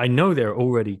I know there are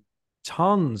already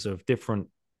tons of different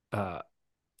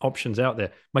options out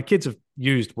there. My kids have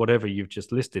used whatever you've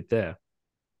just listed there.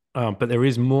 But there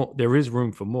is more. There is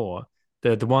room for more.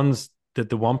 The ones that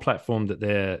the one platform that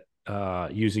they're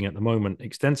using at the moment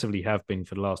extensively have been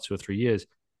for the last 2 or 3 years.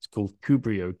 It's called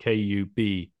Kubrio,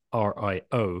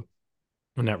 Kubrio,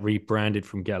 and that rebranded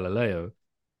from Galileo.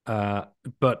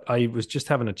 But I was just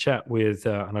having a chat with,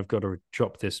 and I've got to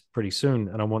drop this pretty soon,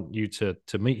 and I want you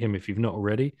to meet him if you've not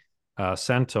already.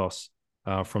 Santos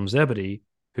from Zebedee,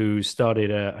 who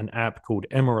started an app called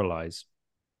Emeralize,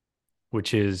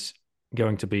 which is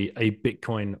going to be a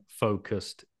Bitcoin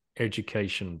focused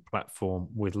education platform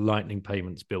with Lightning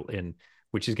payments built in,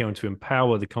 which is going to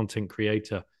empower the content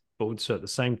creator, but also at the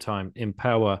same time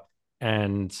empower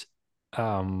and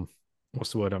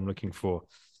what's the word I'm looking for?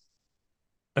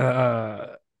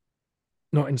 Not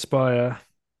inspire,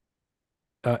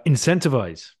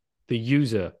 incentivize the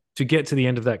user to get to the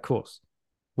end of that course,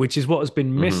 which is what has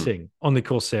been missing on the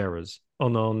Coursera's,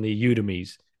 on the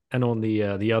Udemy's, and on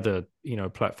the other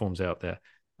platforms out there.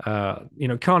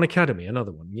 Khan Academy,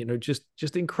 another one.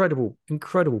 Just incredible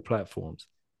platforms.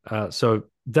 So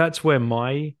that's where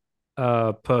my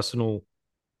personal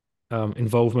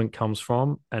involvement comes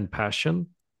from and passion.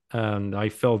 And I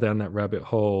fell down that rabbit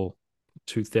hole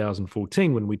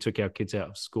 2014 when we took our kids out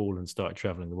of school and started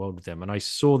traveling the world with them, and I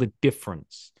saw the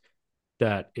difference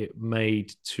that it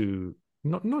made to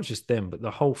not just them but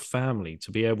the whole family,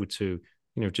 to be able to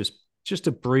just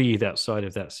to breathe outside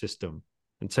of that system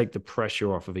and take the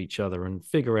pressure off of each other and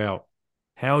figure out,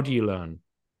 how do you learn,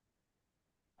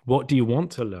 what do you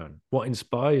want to learn, what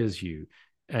inspires you,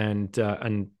 and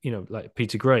like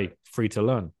Peter Gray, Free to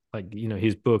Learn,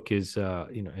 his book is a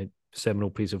seminal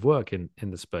piece of work in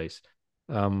the space.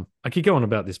 I could go on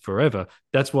about this forever.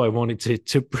 That's why I wanted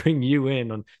to bring you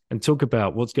in and talk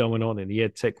about what's going on in the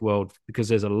ed tech world, because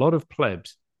there's a lot of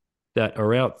plebs that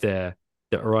are out there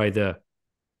that are either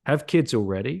have kids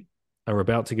already, are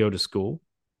about to go to school,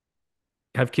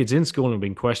 have kids in school and have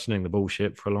been questioning the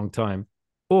bullshit for a long time,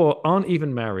 or aren't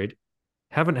even married,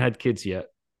 haven't had kids yet,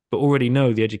 but already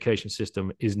know the education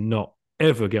system is not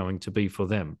ever going to be for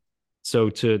them.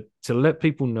 So to let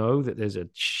people know that there's a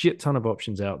shit ton of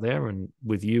options out there, and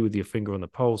with your finger on the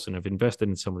pulse and have invested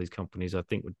in some of these companies, I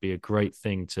think would be a great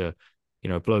thing to,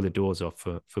 blow the doors off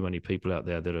for many people out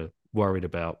there that are worried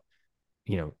about,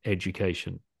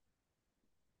 education.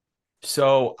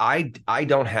 So I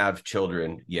don't have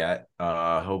children yet.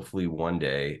 Hopefully one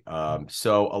day.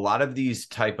 So a lot of these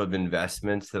type of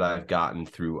investments that I've gotten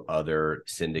through other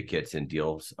syndicates and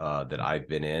deals that I've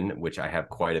been in, which I have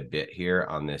quite a bit here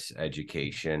on this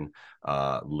education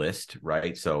list,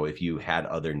 right? So if you had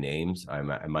other names,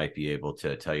 I might be able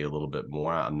to tell you a little bit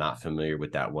more. I'm not familiar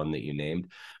with that one that you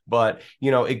named, but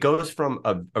it goes from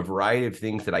a variety of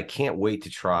things that I can't wait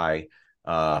to try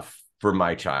for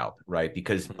my child, right?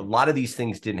 Because a lot of these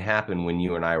things didn't happen when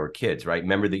you and I were kids, right?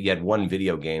 Remember that you had one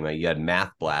video game, you had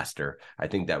Math Blaster, I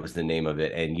think that was the name of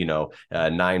it, and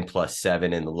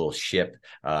 9+7 and the little ship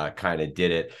kind of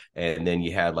did it, and then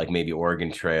you had like maybe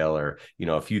Oregon Trail or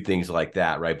a few things like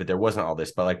that, right? But there wasn't all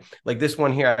this. But like this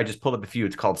one here, I just pulled up a few.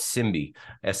 It's called Simbi,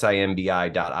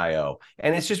 SIMBI.io,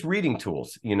 and it's just reading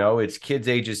tools. It's kids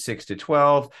ages 6 to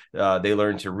 12. They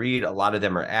learn to read. A lot of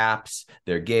them are apps,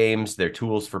 they're games, they're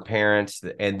tools for parents.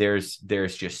 And there's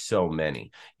just so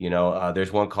many.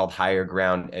 There's one called Higher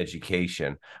Ground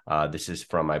Education. This is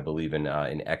from, I believe,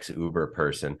 an ex-Uber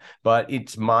person, but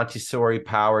it's Montessori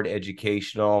powered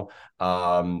educational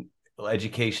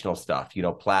stuff,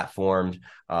 platforms,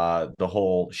 the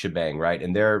whole shebang, right?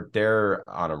 And they're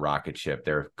on a rocket ship.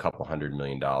 They're a couple $100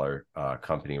 million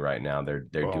company right now. They're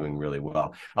doing really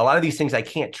well. A lot of these things I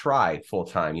can't try full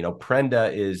time.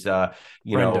 Prenda is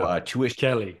tuition.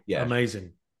 Kelly, yeah,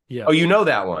 amazing. Yeah. Oh, you know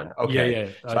that one?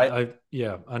 Okay.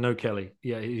 Yeah. I know Kelly.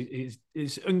 Yeah,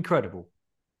 he's incredible.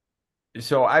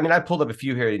 So, I pulled up a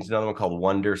few here. There's another one called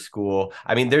Wonder School.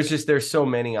 There's so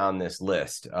many on this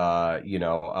list.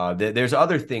 There's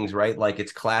other things, right? Like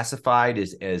it's classified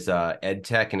as ed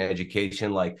tech and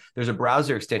education. Like there's a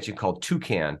browser extension called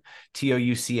Toucan,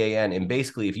 Toucan. And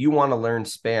basically, if you want to learn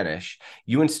Spanish,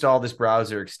 you install this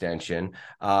browser extension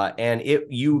and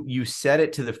you set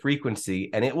it to the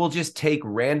frequency, and it will just take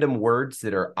random words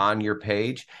that are on your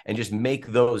page and just make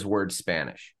those words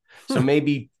Spanish. So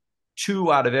maybe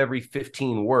 2 out of every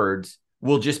 15 words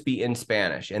will just be in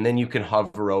Spanish. And then you can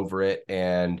hover over it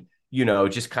and,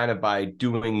 just kind of by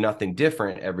doing nothing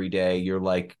different every day, you're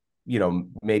like,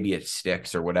 maybe it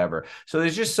sticks or whatever. So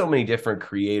there's just so many different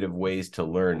creative ways to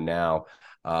learn now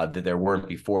that there weren't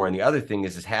before. And the other thing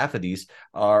is half of these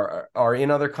are in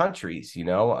other countries,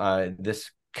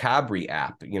 this Cabri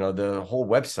app, the whole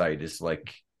website is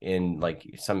like in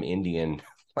like some Indian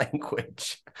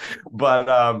language.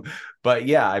 But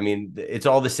yeah, I mean, it's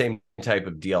all the same type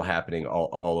of deal happening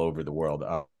all over the world.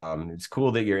 It's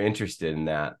cool that you're interested in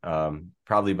that,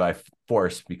 probably by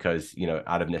force, because,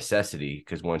 out of necessity,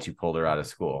 because once you pulled her out of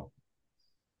school.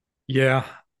 Yeah.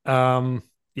 I've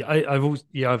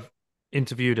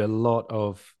interviewed a lot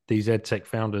of these ed tech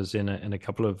founders in a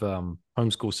couple of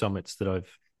homeschool summits that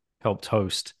I've helped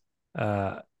host.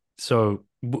 So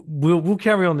we'll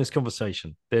carry on this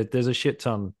conversation. There's a shit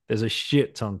ton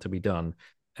to be done,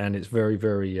 and it's very,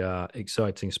 very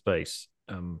exciting space.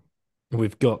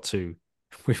 We've got to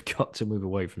move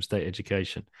away from state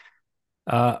education.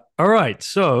 All right,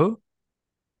 so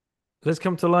let's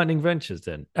come to Lightning Ventures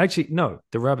then. Actually, no,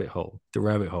 the rabbit hole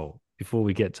before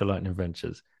we get to Lightning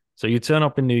Ventures. So you turn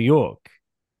up in New York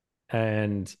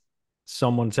and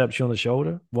someone taps you on the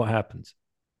shoulder. What happens?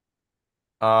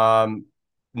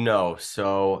 No.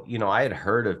 So, I had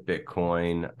heard of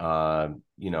Bitcoin,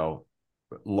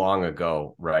 long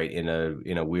ago, right?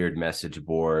 In a weird message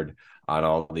board on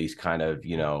all these kind of,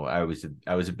 I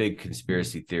was a big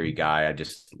conspiracy theory guy. I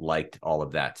just liked all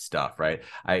of that stuff, right?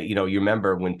 You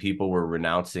remember when people were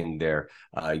renouncing their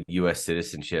US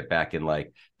citizenship back in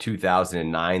like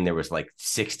 2009, there was like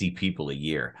 60 people a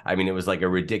year. I mean, it was like a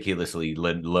ridiculously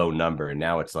low number, and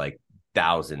now it's like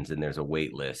thousands, and there's a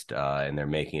wait list, and they're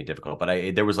making it difficult.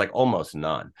 But there was like almost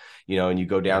none, and you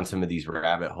go down some of these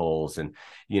rabbit holes, and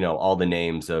all the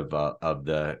names of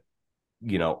the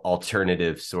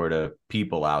alternative sort of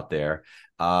people out there.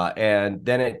 And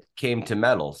then it came to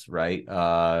metals, right?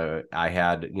 I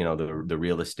had, the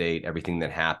real estate, everything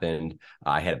that happened.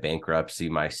 I had bankruptcy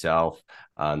myself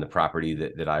on the property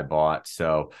that I bought.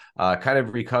 So kind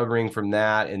of recovering from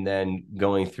that, and then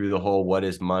going through the whole what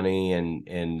is money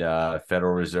and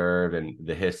Federal Reserve and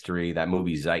the history. That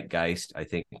movie Zeitgeist, I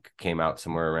think, came out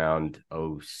somewhere around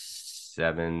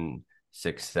 07,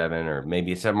 6, 7, or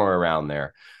maybe somewhere around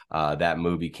there. That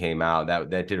movie came out. That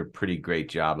did a pretty great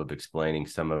job of explaining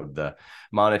some of the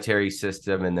monetary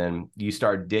system. And then you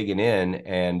start digging in,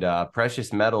 and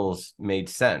precious metals made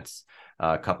sense.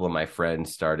 A couple of my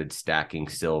friends started stacking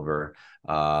silver.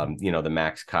 The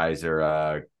Max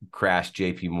Kaiser crash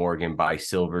JP Morgan buy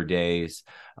silver days,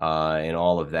 and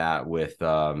all of that with,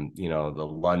 the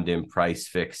London price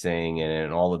fixing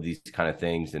and all of these kind of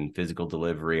things, and physical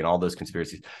delivery and all those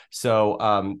conspiracies.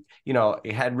 So,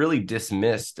 it had really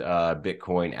dismissed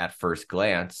Bitcoin at first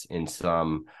glance in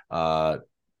some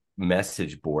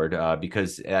message board,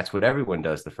 because that's what everyone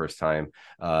does the first time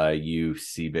you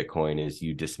see Bitcoin, is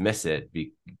you dismiss it.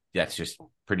 That's just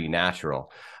pretty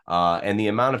natural. And the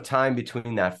amount of time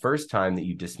between that first time that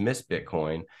you dismiss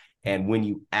Bitcoin and when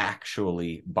you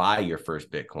actually buy your first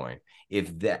Bitcoin,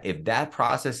 if that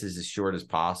process is as short as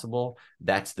possible,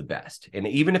 that's the best. And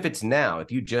even if it's now,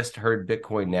 if you just heard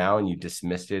Bitcoin now and you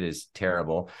dismissed it as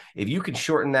terrible, if you can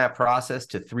shorten that process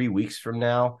to 3 weeks from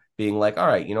now, being like, all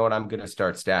right, you know what, I'm going to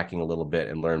start stacking a little bit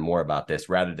and learn more about this,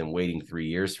 rather than waiting 3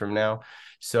 years from now.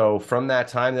 So from that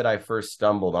time that I first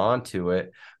stumbled onto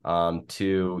it,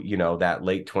 to, that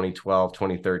late 2012,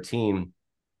 2013,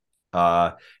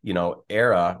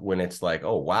 era, when it's like,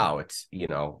 oh, wow, it's,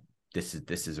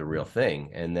 this is a real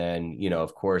thing. And then,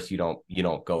 of course, you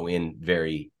don't go in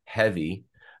very heavy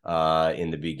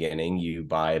in the beginning. You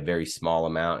buy a very small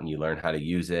amount and you learn how to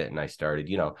use it. And I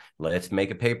started, let's make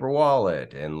a paper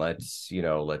wallet, and let's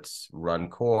run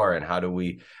core. And how do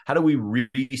we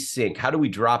resync? How do we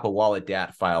drop a wallet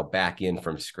DAT file back in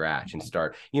from scratch and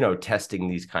start, testing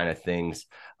these kind of things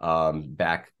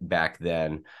back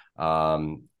then.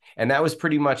 And that was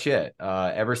pretty much it.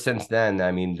 Ever since then,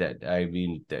 that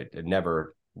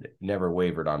never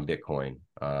wavered on Bitcoin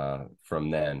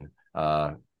from then.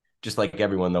 Just like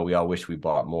everyone, though, we all wish we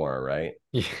bought more, right?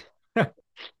 Yeah,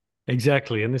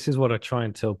 exactly. And this is what I try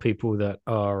and tell people that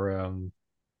are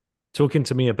talking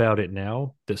to me about it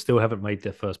now, that still haven't made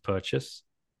their first purchase.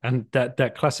 And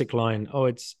that classic line, oh,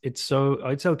 it's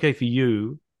okay for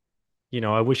you.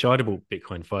 I wish I'd have bought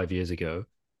Bitcoin 5 years ago.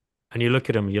 And you look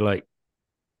at them, you're like,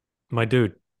 my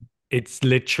dude, it's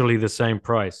literally the same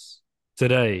price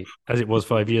today as it was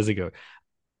 5 years ago.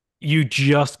 You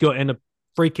just got in a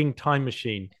freaking time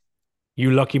machine.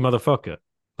 You lucky motherfucker.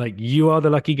 Like, you are the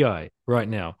lucky guy right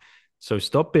now. So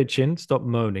stop bitching, stop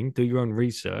moaning, do your own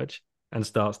research, and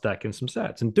start stacking some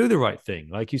sats, and do the right thing.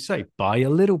 Like you say, buy a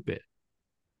little bit.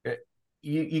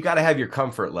 You got to have your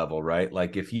comfort level, right?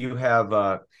 Like if you have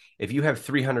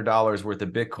 $300 worth of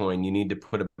Bitcoin, you need to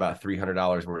put about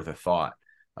 $300 worth of thought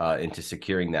into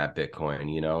securing that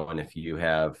Bitcoin, and if you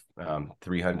have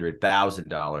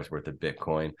 $300,000 worth of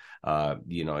Bitcoin,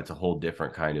 it's a whole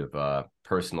different kind of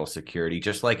personal security,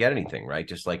 just like anything, right?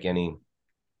 Just like any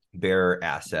bearer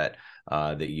asset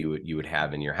that you would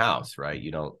have in your house, right?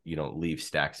 You don't leave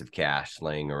stacks of cash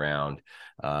laying around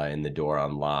in the door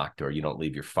unlocked, or you don't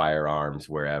leave your firearms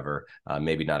wherever.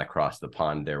 Maybe not across the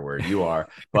pond there where you are,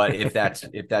 but if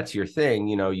that's your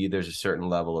thing, there's a certain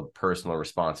level of personal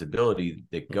responsibility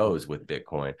that goes with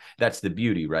Bitcoin. That's the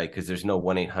beauty, right? Because there's no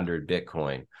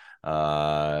 1-800-Bitcoin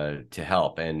to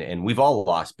help, and we've all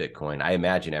lost Bitcoin. I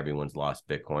imagine everyone's lost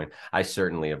Bitcoin. I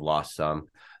certainly have lost some.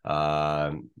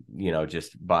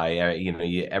 Just by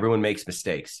everyone makes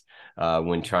mistakes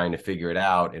when trying to figure it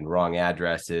out, and wrong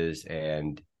addresses.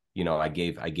 And I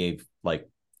gave like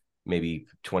maybe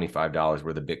 $25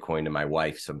 worth of Bitcoin to my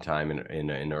wife sometime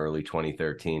in early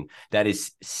 2013. That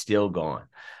is still gone.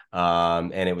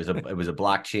 And it was a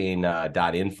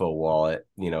blockchain .info wallet,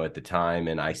 at the time.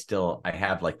 And I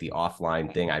have like the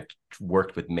offline thing. I've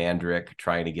worked with Mandrick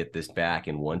trying to get this back.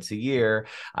 And once a year,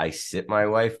 I sit my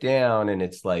wife down, and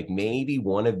it's like, maybe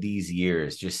one of these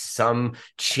years, just some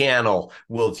channel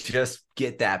will just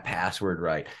get that password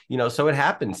right. So it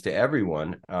happens to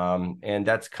everyone. And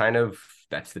that's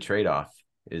the trade-off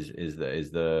is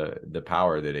the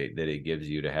power that it gives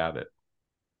you to have it.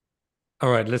 All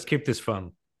right, let's keep this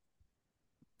fun.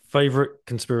 Favorite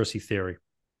conspiracy theory?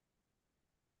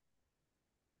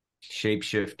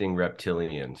 Shape-shifting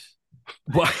reptilians.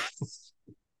 What?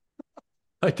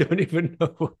 I don't even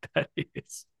know what that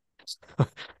is.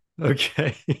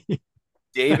 Okay.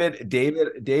 David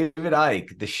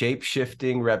Icke, the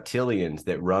shape-shifting reptilians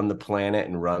that run the planet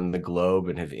and run the globe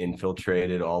and have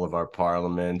infiltrated all of our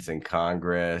parliaments and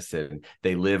Congress, and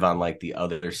they live on like the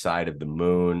other side of the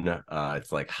moon.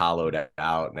 It's like hollowed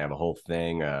out and have a whole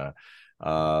thing.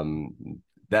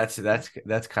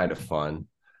 That's kind of fun.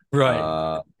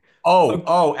 Right.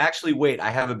 Actually, wait, I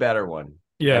have a better one.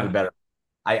 Yeah. I have a better.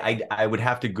 I would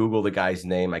have to Google the guy's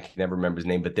name. I can never remember his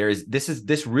name, but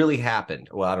this really happened.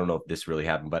 Well, I don't know if this really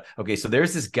happened, but okay. So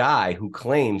there's this guy who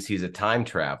claims he's a time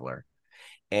traveler,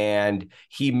 and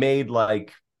he made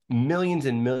like millions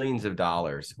and millions of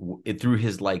dollars through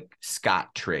his like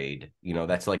Scottrade.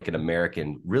 That's like an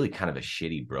American, really kind of a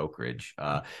shitty brokerage.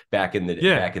 Back in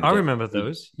the I remember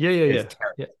those. Yeah. It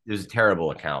was a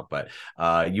terrible account, but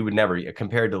you would never,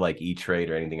 compared to like E-Trade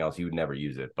or anything else, you would never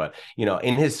use it. But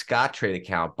in his Scottrade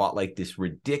account, bought like this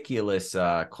ridiculous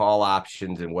call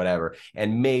options and whatever,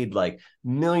 and made like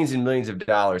millions and millions of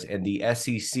dollars. And the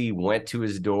SEC went to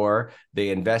his door. They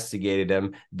investigated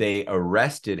him. They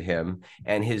arrested him.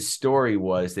 And his story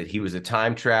was that he was a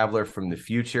time traveler from the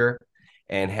future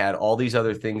and had all these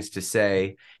other things to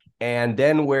say. And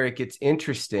then where it gets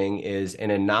interesting is an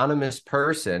anonymous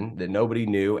person that nobody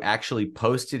knew actually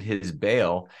posted his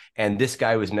bail, and this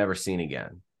guy was never seen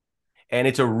again. And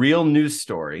it's a real news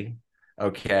story.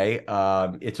 Okay.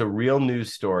 It's a real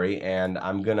news story, and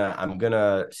I'm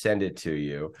gonna send it to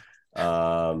you.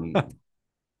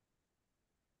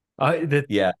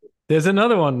 Yeah. There's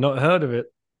another one, not heard of it.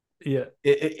 Yeah.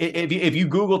 If you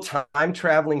Google time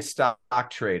traveling stock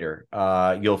trader,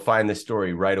 you'll find the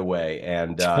story right away.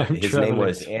 And his name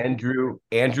was Andrew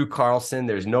Carlson.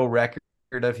 There's no record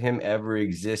of him ever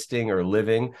existing or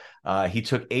living. He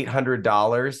took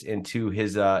 $800 into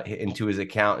his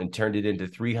account and turned it into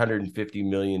 $350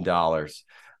 million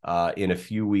in a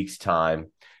few weeks'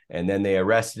 time. And then they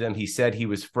arrested him. He said he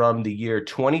was from the year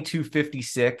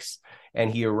 2256. And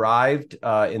he arrived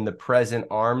in the present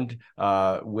armed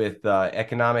with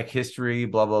economic history,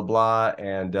 blah, blah, blah.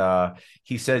 And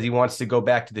he says he wants to go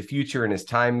back to the future in his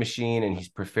time machine, and he's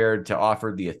prepared to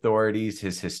offer the authorities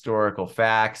his historical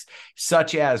facts,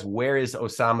 such as where is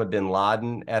Osama bin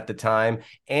Laden at the time,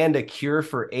 and a cure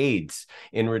for AIDS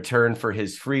in return for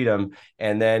his freedom.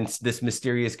 And then this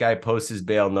mysterious guy posts his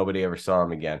bail. Nobody ever saw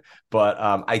him again. But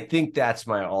I think that's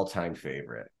my all-time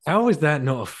favorite. How is that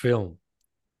not a film?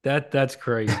 That's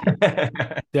crazy.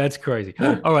 That's crazy.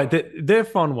 All right, they're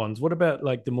fun ones. What about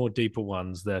like the more deeper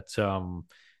ones that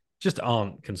just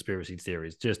aren't conspiracy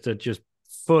theories, just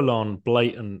full on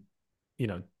blatant,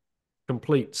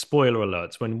 complete spoiler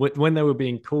alerts when they were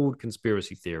being called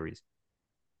conspiracy theories?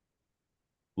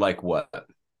 Like what?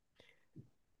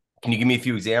 Can you give me a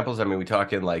few examples? I mean, we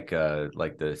talking like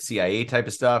the CIA type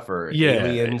of stuff, or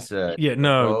aliens? The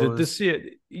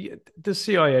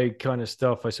CIA kind of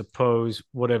stuff, I suppose.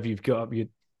 Whatever you've got up,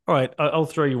 all right. I'll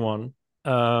throw you one.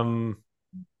 I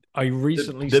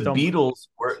recently the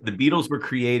Beatles were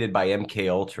created by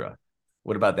MK Ultra.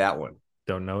 What about that one?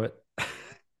 Don't know it.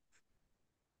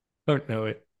 Don't know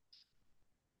it.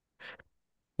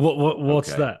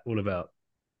 What's that all about?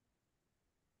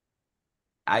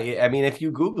 I mean, if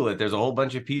you Google it, there's a whole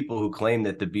bunch of people who claim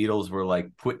that the Beatles were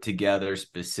like put together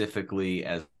specifically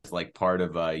as as like part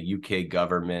of a UK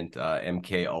government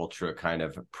MK Ultra kind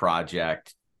of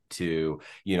project to,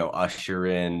 you know, usher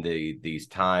in these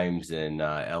times and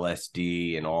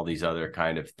LSD and all these other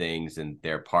kind of things, and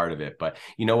they're part of it. But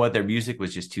you know what, their music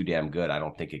was just too damn good. I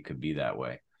don't think it could be that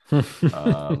way.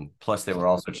 Plus they were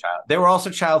also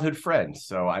childhood friends,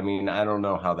 so I mean, I don't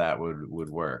know how that would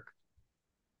work.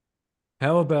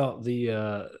 How about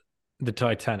the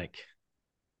Titanic?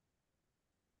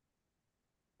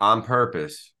 On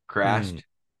purpose crashed.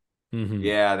 Mm-hmm.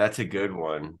 Yeah, that's a good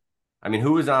one. I mean,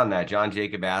 who was on that? John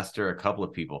Jacob Astor, a couple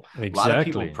of people. Exactly. A lot of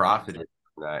people profited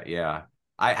from that. Yeah.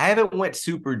 I haven't went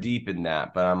super deep in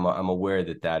that, but I'm aware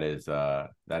that is a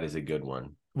good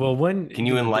one. Well, can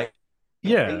you enlighten?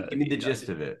 Yeah, give me the gist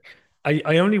of it.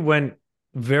 I only went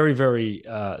very, very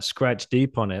scratch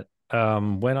deep on it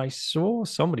when I saw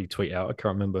somebody tweet out, I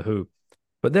can't remember who,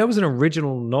 but there was an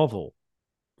original novel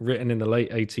written in the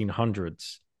late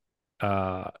 1800s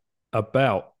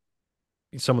about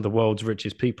some of the world's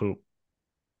richest people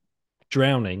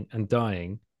drowning and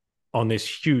dying on this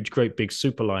huge, great big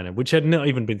superliner, which had not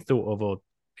even been thought of or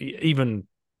even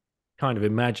kind of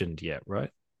imagined yet, right?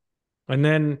 And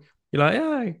then you're like,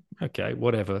 yeah, okay,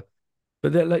 whatever.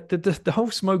 But like the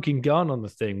whole smoking gun on the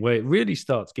thing, where it really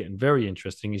starts getting very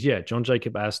interesting, is John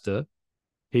Jacob Astor.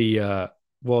 He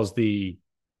was the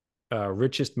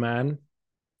richest man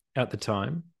at the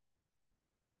time,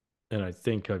 and I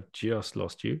think I've just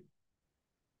lost you.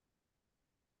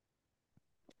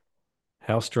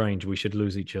 How strange we should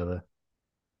lose each other.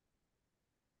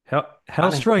 How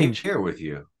strange here with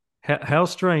you. How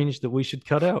strange that we should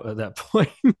cut out at that point.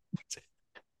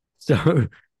 So,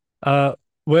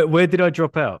 where did I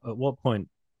drop out? At what point?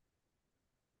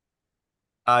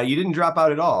 You didn't drop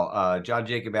out at all. John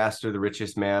Jacob Astor, the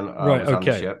richest man, right? was on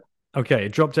the ship. Okay,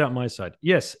 it dropped out my side.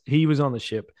 Yes, he was on the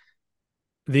ship.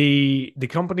 The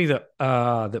company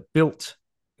that built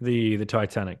the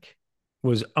Titanic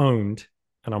was owned.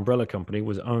 An umbrella company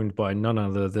was owned by none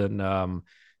other than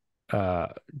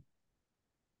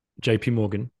JP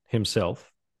Morgan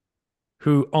himself,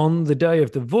 who on the day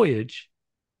of the voyage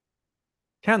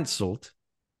cancelled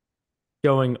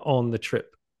going on the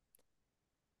trip,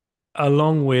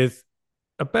 along with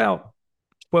about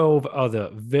 12 other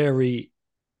very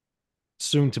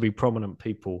soon to be prominent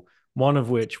people, one of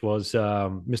which was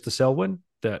Mr. Selwyn,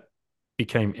 that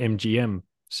became MGM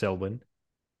Selwyn,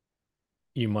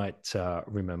 you might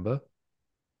remember.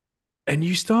 And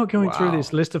you start going through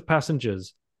this list of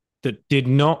passengers that did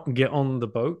not get on the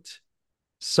boat,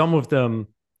 some of them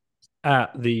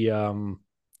at the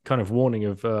kind of warning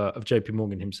of JP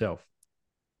Morgan himself.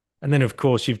 And then, of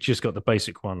course, you've just got the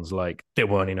basic ones like there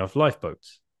weren't enough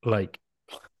lifeboats. Like,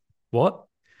 what?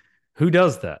 Who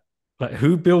does that? Like,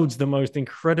 who builds the most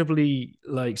incredibly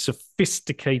like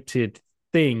sophisticated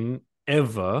thing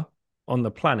ever on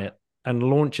the planet and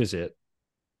launches it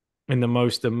in the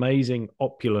most amazing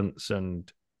opulence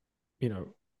and, you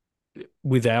know,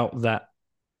 without that,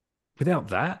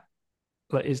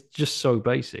 like, it's just so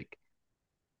basic.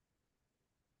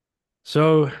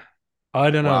 So I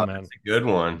don't know, man. That's a good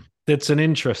one. That's an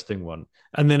interesting one.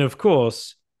 And then, of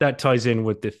course, that ties in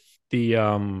with the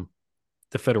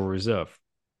Federal Reserve,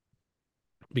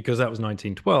 because that was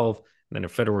 1912, and then the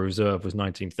Federal Reserve was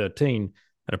 1913,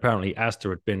 and apparently Astor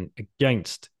had been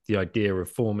against the idea of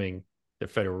forming the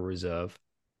Federal Reserve.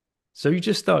 So you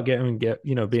just start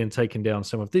being taken down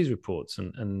some of these reports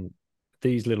and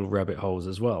these little rabbit holes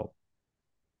as well.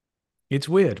 It's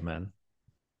weird, man.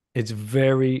 It's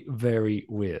very, very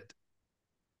weird.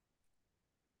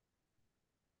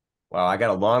 Wow, I got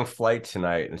a long flight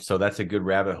tonight, and so that's a good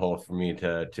rabbit hole for me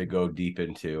to go deep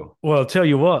into. Well, I'll tell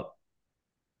you what.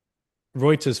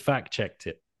 Reuters fact-checked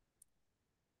it.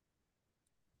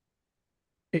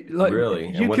 Really?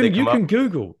 You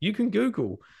can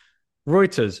Google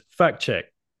Reuters fact check.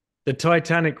 The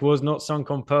Titanic was not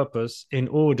sunk on purpose in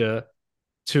order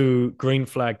to green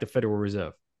flag the Federal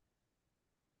Reserve.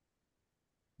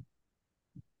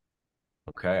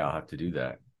 Okay, I'll have to do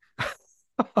that.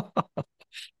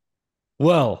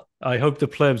 Well, I hope the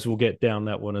plebs will get down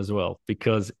that one as well,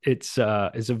 because it's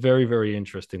a very, very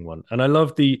interesting one, and I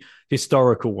love the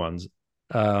historical ones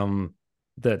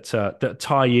that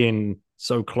tie in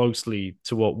so closely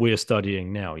to what we're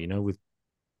studying now. You know, with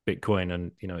Bitcoin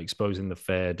and, you know, exposing the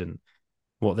Fed and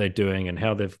what they're doing and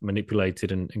how they've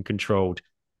manipulated and controlled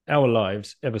our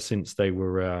lives ever since they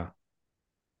were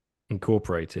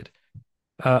incorporated.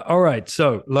 All right,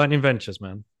 so Lightning Ventures,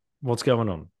 man, what's going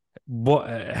on?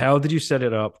 How did you set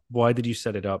it up? Why did you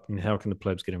set it up? And how can the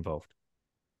plebs get involved?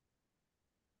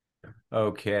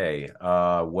 Okay.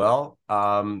 Well,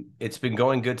 it's been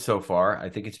going good so far. I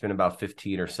think it's been about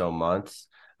 15 or so months.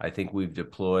 I think we've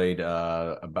deployed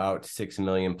about 6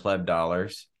 million pleb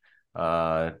dollars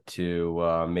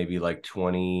to maybe like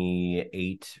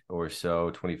 28 or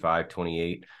so, 25,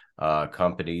 28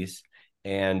 companies.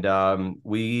 And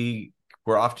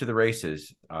we're off to the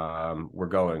races.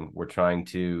 We're trying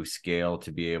to scale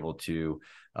to be able to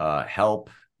help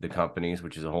the companies,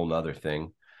 which is a whole nother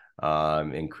thing,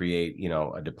 and create,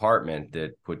 a department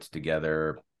that puts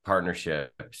together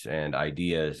partnerships and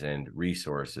ideas and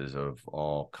resources of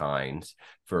all kinds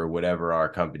for whatever our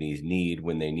companies need.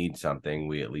 When they need something,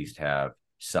 we at least have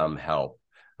some help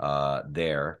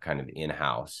there, kind of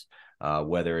in-house,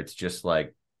 whether it's just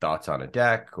like thoughts on a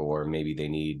deck, or maybe they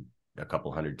need a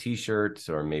couple hundred t-shirts,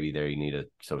 or maybe they need a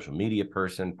social media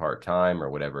person part-time,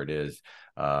 or whatever it is,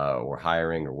 or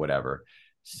hiring or whatever.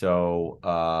 So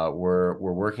we're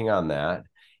working on that.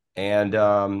 And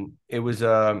it was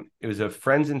a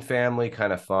friends and family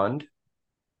kind of fund,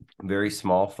 very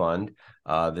small fund,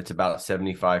 that's about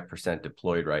 75%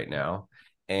 deployed right now.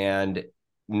 And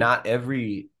not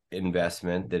every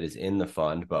investment that is in the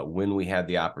fund, but when we have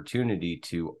the opportunity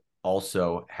to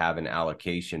also have an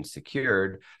allocation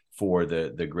secured for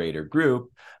the greater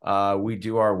group, we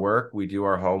do our work, we do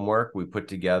our homework, we put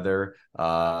together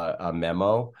a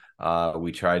memo.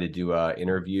 We try to do an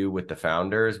interview with the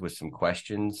founders with some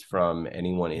questions from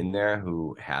anyone in there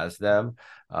who has them.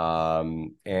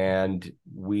 And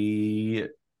we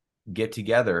get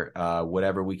together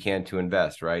whatever we can to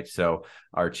invest, right? So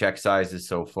our check sizes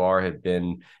so far have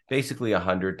been basically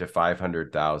 100 to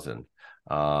 500,000.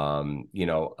 A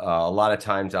lot of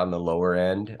times on the lower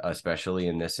end, especially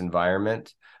in this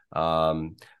environment.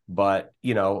 But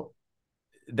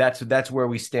that's where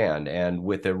we stand. And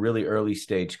with a really early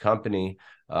stage company,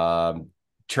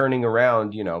 turning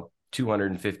around,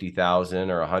 250,000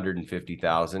 or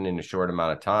 150,000 in a short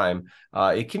amount of time,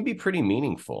 it can be pretty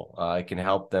meaningful. It can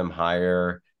help them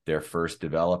hire their first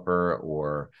developer,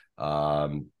 or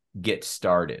get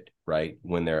started, right,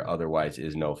 when there otherwise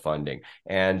is no funding.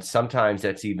 And sometimes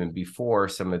that's even before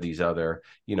some of these other,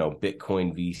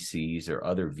 Bitcoin VCs or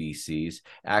other VCs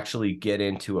actually get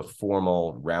into a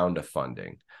formal round of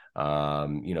funding.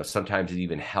 Sometimes it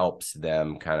even helps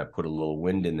them kind of put a little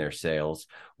wind in their sails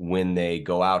when they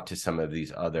go out to some of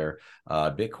these other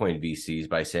Bitcoin VCs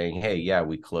by saying, hey, yeah,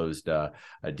 we closed a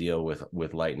deal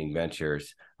with Lightning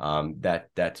Ventures.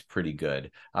 That's pretty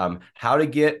good. How to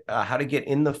get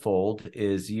in the fold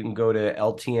is you can go to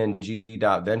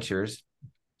ltng.ventures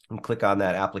and click on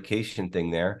that application thing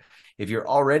there. If you're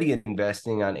already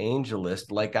investing on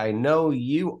AngelList, like I know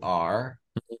you are,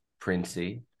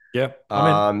 Princey. Yeah.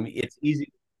 It's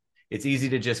easy. It's easy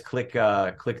to just click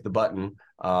the button,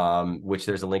 which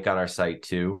there's a link on our site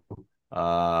too,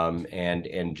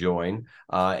 and join.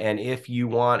 And if you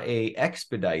want a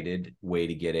expedited way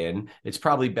to get in, it's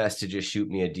probably best to just shoot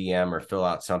me a DM or fill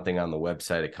out something on the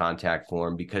website, a contact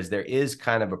form, because there is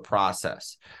kind of a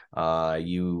process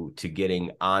to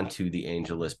getting onto the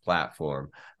AngelList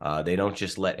platform. They don't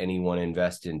just let anyone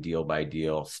invest in deal by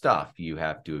deal stuff. You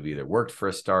have to have either worked for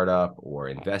a startup or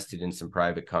invested in some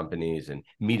private companies and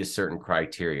meet a certain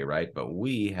criteria, right? But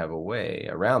we have a way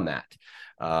around that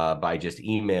by just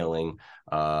emailing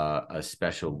a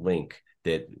special link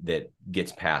that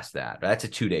gets past that. That's a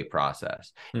 2-day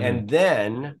process. Mm-hmm. And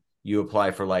then you apply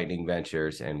for Lightning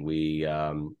Ventures, and we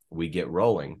get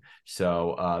rolling.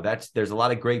 So there's a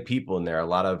lot of great people in there, a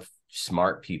lot of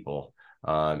smart people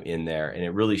in there, and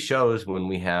it really shows when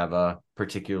we have a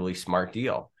particularly smart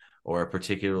deal or a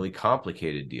particularly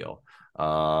complicated deal.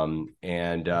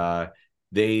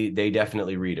 They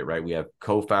definitely read it, right? We have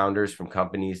co-founders from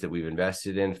companies that we've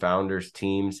invested in, founders,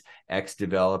 teams,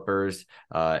 ex-developers,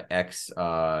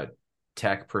 ex-tech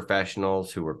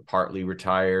professionals who were partly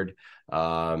retired,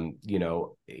 lots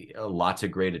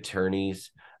of great attorneys,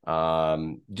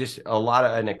 just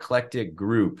an eclectic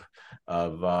group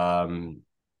of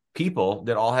people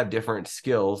that all have different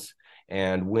skills.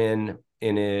 And when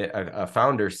a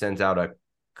founder sends out a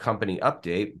company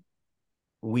update,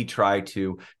 we try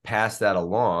to pass that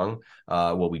along.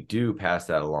 We do pass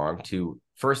that along to,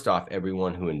 first off,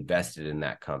 everyone who invested in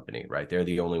that company, right? They're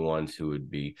the only ones who would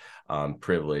be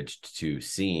privileged to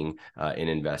seeing an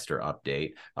investor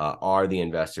update, are the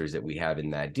investors that we have in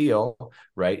that deal,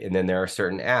 right? And then there are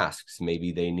certain asks.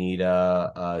 Maybe they need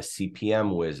a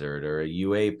CPM wizard or a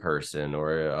UA person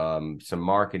or some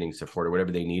marketing support or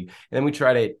whatever they need. And then we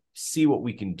try to see what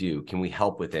we can do. Can we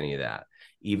help with any of that?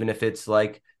 Even if it's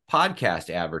like podcast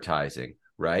advertising,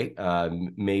 right?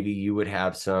 Maybe you would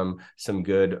have some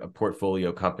good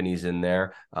portfolio companies in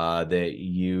there that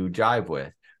you jive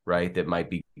with, right, that might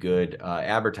be good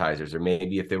advertisers, or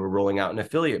maybe if they were rolling out an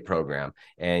affiliate program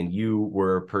and you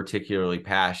were particularly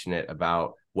passionate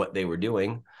about what they were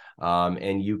doing,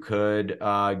 and you could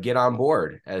get on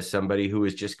board as somebody who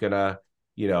is just going to,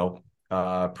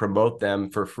 promote them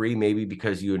for free, maybe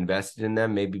because you invested in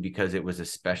them, maybe because it was a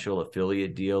special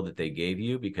affiliate deal that they gave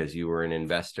you because you were an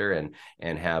investor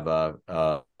and have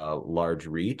a large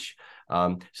reach.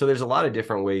 So there's a lot of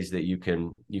different ways that you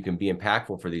can be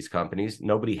impactful for these companies.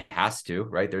 Nobody has to,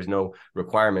 right? There's no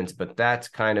requirements, but that's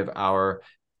kind of our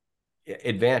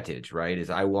advantage, right? Is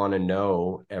I want to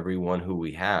know everyone who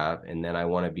we have, and then I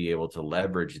want to be able to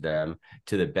leverage them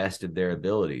to the best of their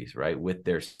abilities, right, with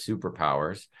their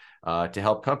superpowers, to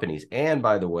help companies. And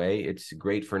by the way, it's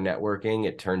great for networking.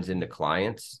 It turns into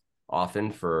clients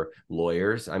often for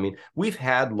lawyers. I mean, we've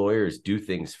had lawyers do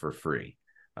things for free.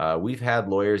 We've had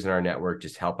lawyers in our network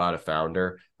just help out a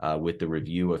founder with the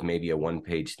review of maybe a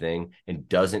one-page thing and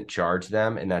doesn't charge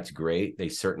them. And that's great. They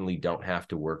certainly don't have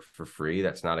to work for free.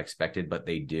 That's not expected, but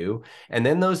they do. And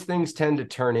then those things tend to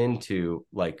turn into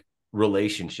like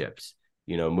relationships,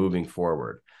 moving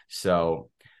forward. So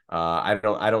I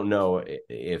don't know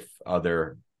if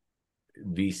other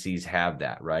VCs have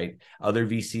that, right? Other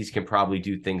VCs can probably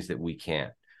do things that we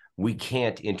can't. We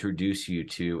can't introduce you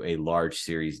to a large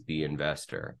Series B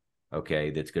investor, okay,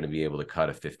 that's going to be able to cut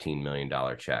a $15 million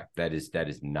check. That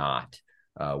is not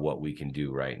what we can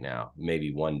do right now,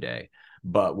 maybe one day.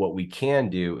 But what we can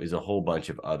do is a whole bunch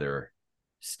of other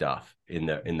stuff in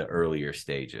the earlier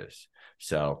stages.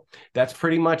 So that's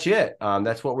pretty much it.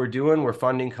 That's what we're doing. We're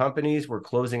funding companies. We're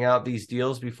closing out these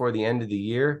deals before the end of the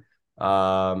year.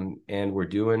 And we're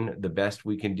doing the best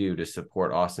we can do to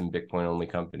support awesome Bitcoin-only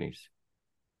companies.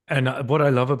 And what I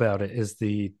love about it is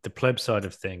the pleb side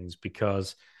of things,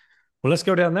 because, well, let's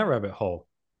go down that rabbit hole.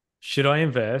 Should I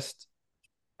invest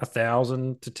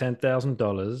 $1,000 to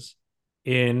 $10,000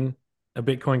 in a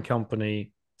Bitcoin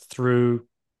company through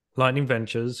Lightning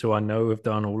Ventures, who I know have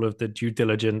done all of the due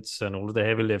diligence and all of the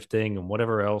heavy lifting and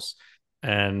whatever else,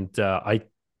 and I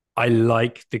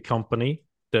like the company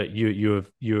that you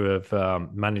have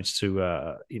managed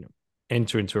to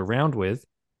enter into a round with,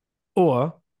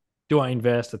 or do I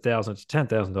invest $1,000 to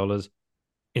 $10,000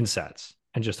 in sats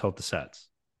and just hold the sats?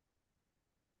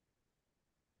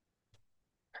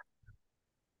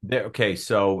 Okay,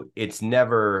 so it's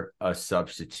never a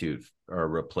substitute or a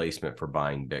replacement for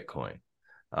buying Bitcoin.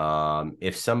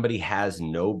 If somebody has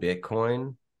no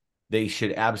Bitcoin, they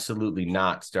should absolutely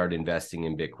not start investing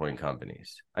in Bitcoin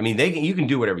companies. I mean, you can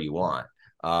do whatever you want,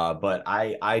 but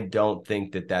I don't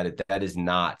think that is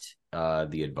not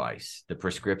the advice. The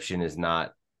prescription is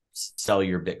not sell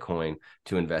your Bitcoin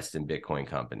to invest in Bitcoin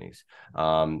companies.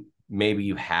 Maybe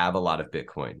you have a lot of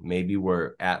Bitcoin. Maybe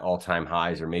we're at all-time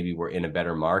highs, or maybe we're in a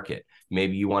better market.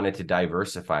 Maybe you wanted to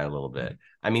diversify a little bit.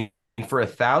 I mean, for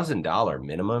 $1,000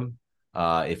 minimum,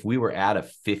 if we were at a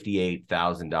 $58,000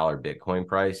 Bitcoin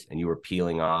price and you were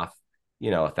peeling off,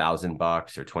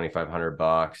 $1,000 or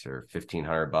 $2,500 or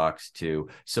 $1,500 to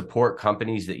support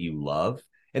companies that you love.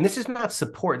 And this is not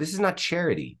support. This is not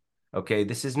charity. Okay,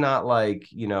 this is not like,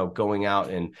 going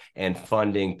out and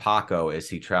funding Paco as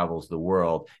he travels the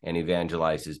world and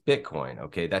evangelizes Bitcoin.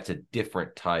 Okay, that's a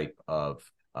different type of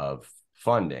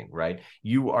funding, right?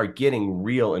 You are getting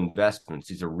real investments.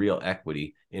 These are real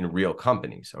equity in real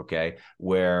companies, okay,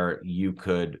 where you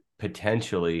could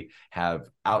potentially have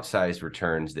outsized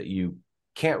returns that you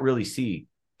can't really see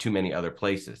too many other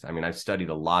places. I mean, I've studied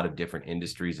a lot of different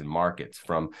industries and markets,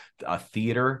 from a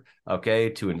theater, okay,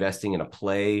 to investing in a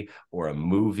play or a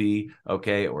movie,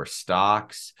 okay, or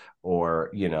stocks,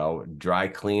 or, dry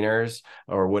cleaners,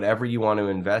 or whatever you want to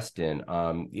invest in.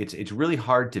 It's really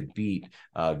hard to beat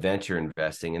venture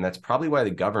investing. And that's probably why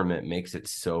the government makes it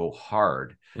so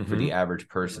hard for the average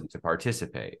person to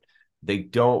participate. They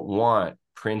don't want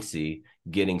Princey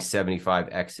getting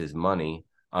 75x his money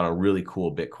on a really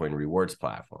cool Bitcoin rewards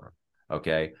platform.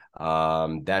 Okay.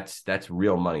 That's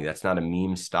real money. That's not a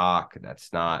meme stock.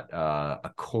 That's not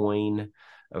a coin.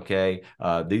 Okay.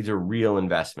 These are real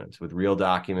investments with real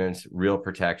documents, real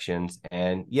protections.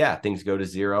 And yeah, things go to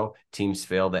zero. Teams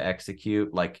fail to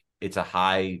execute. Like, it's a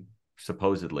high,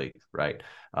 supposedly, right?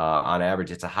 On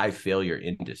average, it's a high failure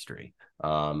industry.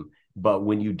 But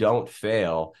when you don't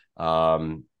fail,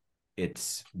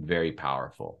 it's very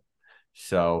powerful.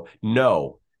 So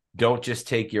no, don't just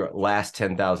take your last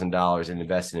 $10,000 and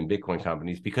invest it in Bitcoin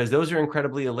companies, because those are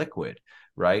incredibly illiquid,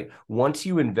 right? Once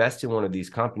you invest in one of these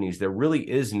companies, there really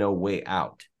is no way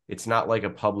out. It's not like a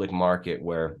public market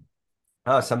where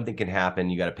something can happen.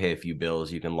 You got to pay a few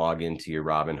bills. You can log into your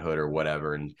Robinhood or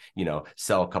whatever and,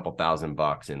 sell a couple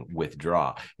 $1,000 and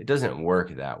withdraw. It doesn't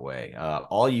work that way.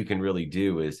 All you can really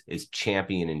do is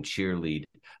champion and cheerlead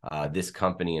this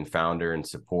company and founder and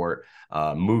support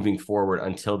moving forward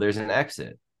until there's an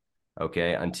exit.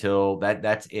 Okay. Until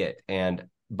that's it. And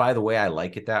by the way, I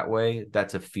like it that way.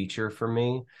 That's a feature for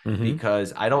me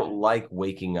because I don't like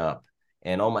waking up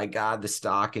and, oh my God, the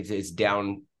stock is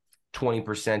down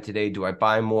 20% today. Do I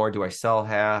buy more? Do I sell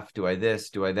half? Do I this?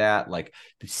 Do I that? Like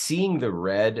seeing the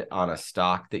red on a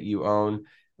stock that you own,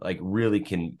 like really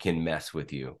can mess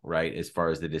with you, right? As far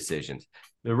as the decisions,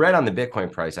 the red on the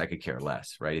Bitcoin price, I could care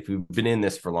less, right? If you've been in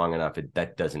this for long enough,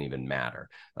 that doesn't even matter.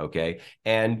 Okay.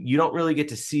 And you don't really get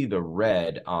to see the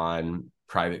red on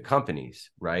private companies,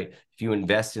 right? If you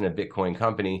invest in a Bitcoin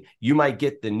company, you might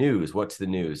get the news. What's the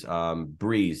news?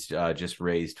 Breeze just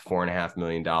raised $4.5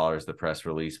 million. The press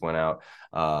release went out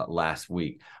last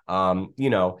week.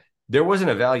 There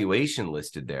wasn't a valuation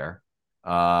listed there.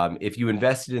 If you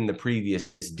invested in the previous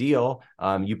deal,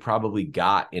 you probably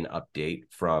got an update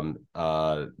from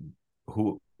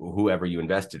whoever you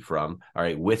invested from, all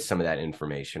right, with some of that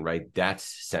information, right?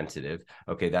 That's sensitive.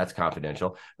 Okay, that's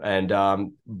confidential.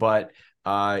 And but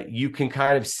you can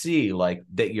kind of see like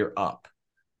that you're up,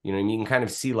 and you can kind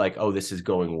of see like, oh, this is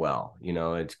going well,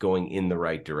 it's going in the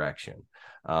right direction.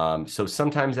 So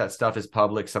sometimes that stuff is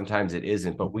public, sometimes it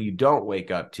isn't, but what you don't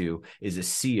wake up to is a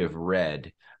sea of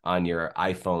red on your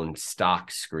iPhone stock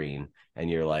screen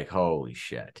and you're like, holy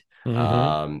shit.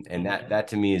 And that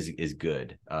to me is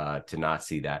good to not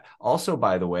see that. Also,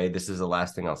 by the way, this is the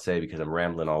last thing I'll say because I'm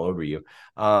rambling all over you.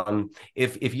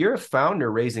 If you're a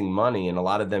founder raising money, and a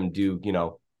lot of them do,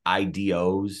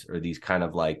 IDOs or these kind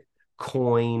of like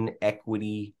coin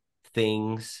equity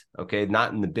things, okay,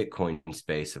 not in the Bitcoin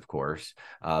space, of course,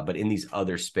 but in these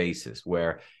other spaces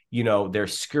where they're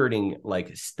skirting,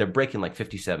 like they're breaking like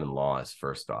 57 laws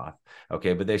first off.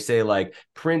 Okay. But they say like,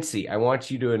 Princey, I want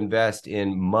you to invest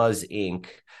in Muzz Inc.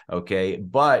 Okay.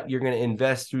 But you're going to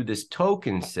invest through this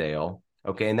token sale.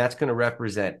 Okay. And that's going to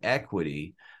represent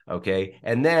equity. Okay.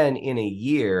 And then in a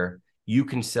year, you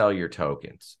can sell your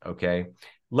tokens. Okay.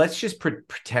 Let's just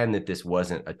pretend that this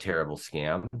wasn't a terrible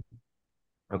scam.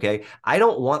 Okay. I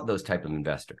don't want those type of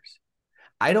investors.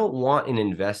 I don't want an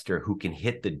investor who can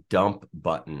hit the dump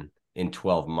button in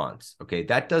 12 months. Okay.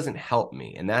 That doesn't help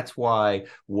me. And that's why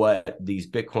what these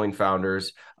Bitcoin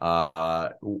founders,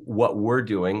 what we're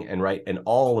doing, and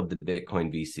all of the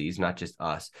Bitcoin VCs, not just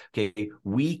us. Okay.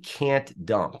 We can't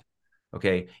dump.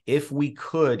 Okay. If we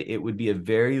could, it would be a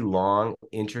very long,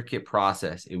 intricate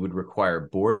process. It would require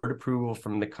board approval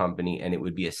from the company, and it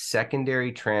would be a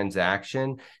secondary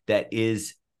transaction that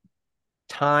is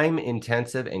time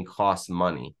intensive and costs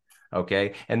money.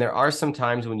 Okay. And there are some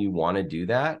times when you want to do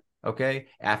that. Okay.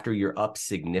 After you're up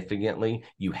significantly,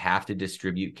 you have to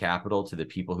distribute capital to the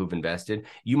people who've invested.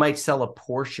 You might sell a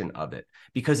portion of it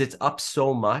because it's up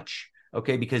so much.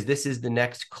 Okay. Because this is the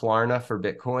next Klarna for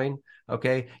Bitcoin.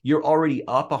 Okay. You're already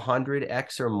up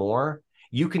 100x or more.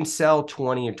 You can sell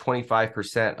 20 or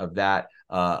 25% of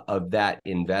that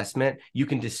investment. You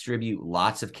can distribute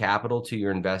lots of capital to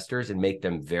your investors and make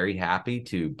them very happy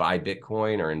to buy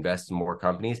Bitcoin or invest in more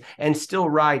companies and still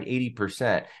ride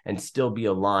 80% and still be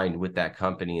aligned with that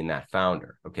company and that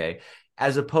founder. Okay.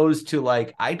 As opposed to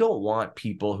like, I don't want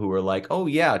people who are like, oh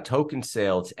yeah, token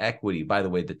sale, it's equity. By the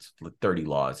way, that's 30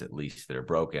 laws at least that are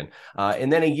broken.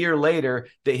 And then a year later,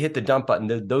 they hit the dump button.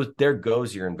 There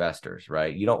goes your investors,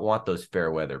 right? You don't want those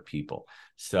fair weather people.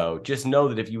 So just know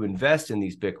that if you invest in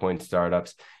these Bitcoin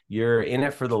startups, you're in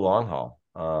it for the long haul.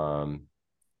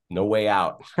 No way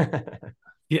out.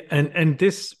 Yeah, and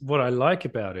this, what I like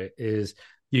about it is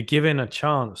you're giving a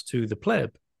chance to the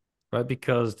pleb, right?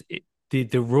 Because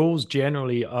the rules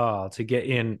generally are to get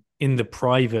in the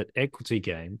private equity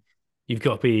game, you've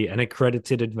got to be an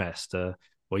accredited investor,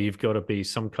 or you've got to be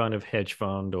some kind of hedge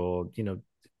fund, or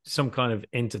some kind of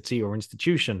entity or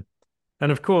institution.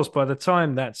 And of course, by the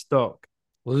time that stock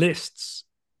lists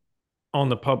on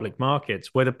the public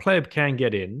markets where the pleb can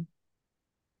get in,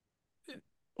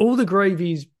 all the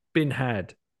gravy's been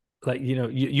had. Like,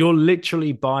 you're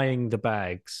literally buying the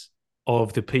bags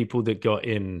of the people that got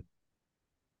in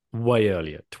way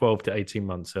earlier, 12 to 18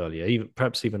 months earlier,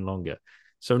 perhaps even longer.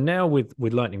 So now with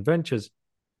Lightning Ventures,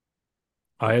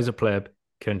 I, as a pleb,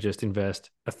 can just invest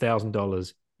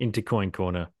 $1,000 into Coin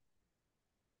Corner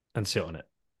and sit on it.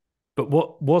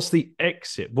 But what's the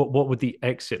exit? What would the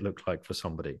exit look like for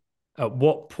somebody? At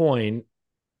what point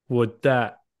would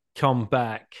that come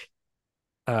back?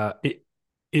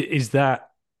 Is that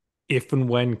if and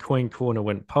when Coin Corner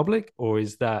went public, or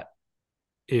is that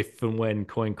if and when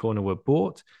Coin Corner were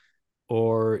bought,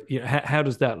 or how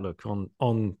does that look on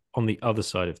the other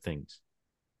side of things?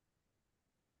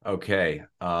 Okay.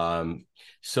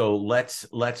 So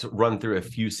let's run through a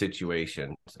few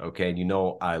situations. Okay. And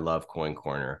I love Coin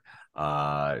Corner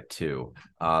too.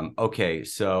 Okay.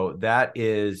 So that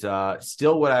is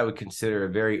still what I would consider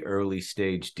a very early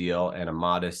stage deal and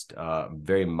a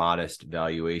very modest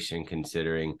valuation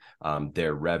considering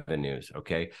their revenues.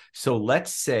 Okay. So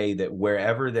let's say that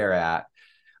wherever they're at,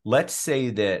 let's say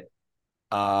that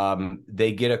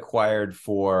they get acquired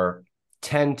for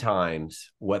 10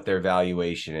 times what their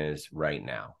valuation is right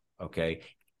now. Okay.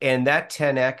 And that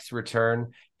 10x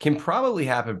return can probably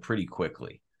happen pretty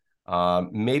quickly.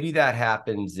 Maybe that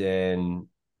happens in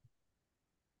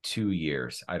 2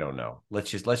 years. I don't know. Let's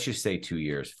just say 2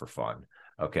 years for fun.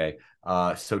 Okay.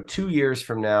 So 2 years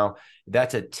from now,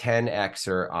 that's a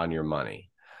 10xer on your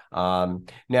money.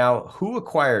 Now, who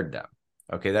acquired them?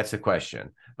 Okay. That's the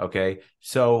question. Okay.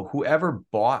 So whoever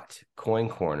bought Coin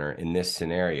Corner in this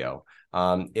scenario,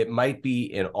 it might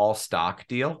be an all stock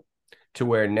deal to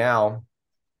where now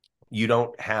you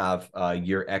don't have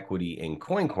your equity in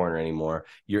Coin Corner anymore.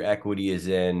 Your equity is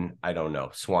in, I don't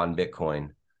know, Swan Bitcoin,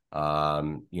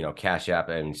 Cash App,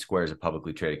 and Square is a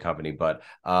publicly traded company, but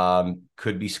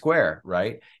could be Square,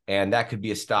 right? And that could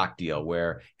be a stock deal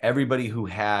where everybody who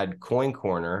had Coin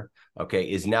Corner, okay,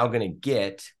 is now going to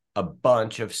get a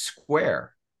bunch of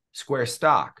Square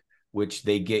stock, which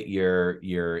they get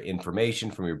your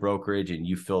information from your brokerage and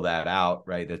you fill that out,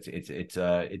 right?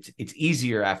 It's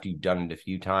easier after you've done it a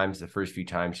few times. The first few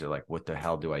times you're like, what the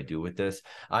hell do I do with this?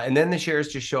 And then the shares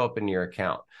just show up in your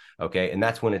account. Okay. And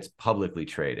that's when it's publicly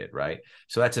traded, right?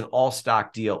 So that's an all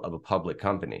stock deal of a public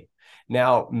company.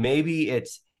 Now, maybe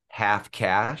it's half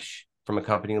cash from a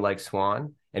company like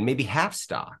Swan and maybe half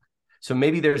stock. So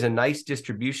maybe there's a nice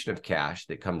distribution of cash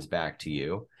that comes back to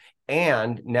you.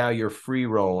 And now you're free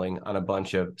rolling on a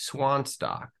bunch of Swan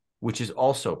stock, which is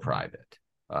also private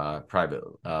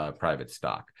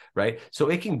stock, right? So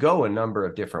it can go a number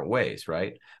of different ways,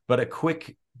 right? But a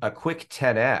quick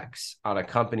 10x on a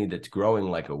company that's growing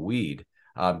like a weed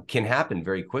can happen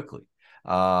very quickly.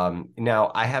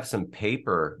 Now, I have some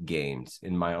paper gains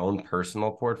in my own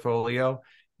personal portfolio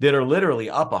that are literally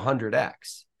up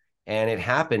 100x, and it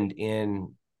happened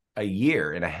in a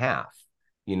year and a half.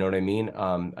 You know what I mean?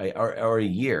 Or a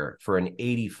year for an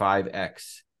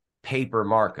 85x paper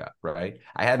markup, right?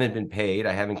 I haven't been paid.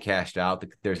 I haven't cashed out.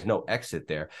 There's no exit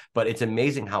there. But it's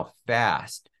amazing how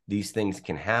fast these things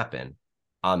can happen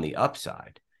on the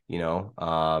upside.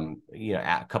 A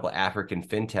couple of African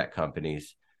fintech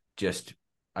companies, just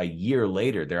a year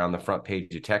later, they're on the front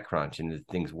page of TechCrunch and the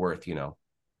thing's worth, $1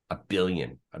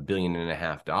 billion, $1.5 billion,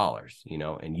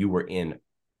 and you were in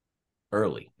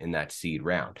early in that seed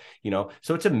round,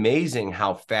 so it's amazing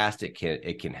how fast it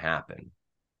can happen.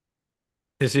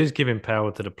 This is giving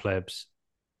power to the plebs,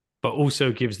 but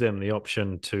also gives them the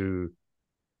option to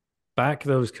back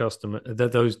those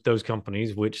those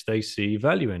companies which they see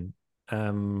value in,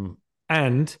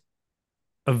 and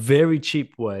a very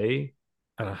cheap way,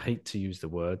 and I hate to use the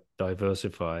word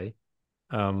diversify,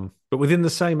 but within the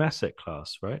same asset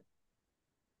class, right?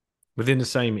 Within the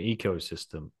same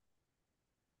ecosystem.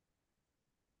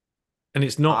 And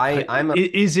it's not.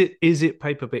 Is it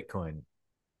paper Bitcoin,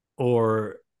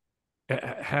 or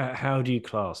how do you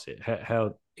class it?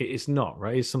 How it's not,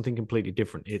 right? It's something completely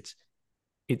different. It's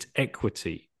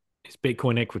equity. It's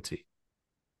Bitcoin equity.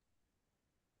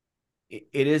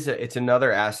 It's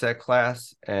another asset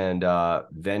class, and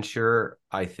venture,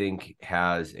 I think,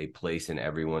 has a place in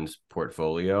everyone's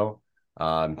portfolio.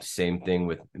 Same thing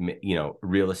with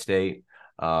real estate,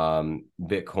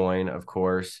 Bitcoin, of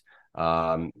course.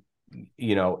 I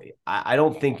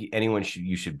don't think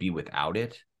you should be without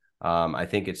it. I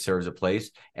think it serves a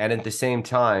place. And at the same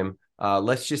time,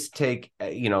 let's just take,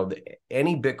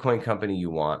 any Bitcoin company you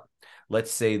want. Let's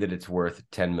say that it's worth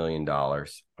 $10 million.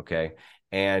 Okay.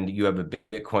 And you have a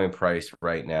Bitcoin price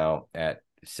right now at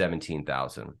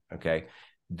 17,000. Okay.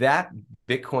 That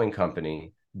Bitcoin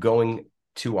company going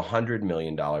to $100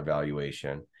 million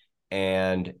valuation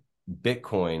and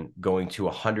Bitcoin going to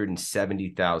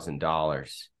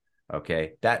 $170,000.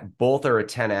 Okay, that both are a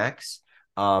 10x.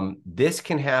 This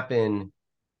can happen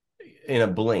in a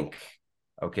blink.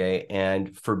 Okay,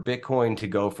 and for Bitcoin to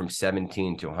go from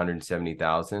 17 to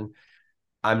 170,000,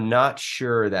 I'm not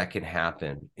sure that can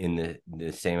happen in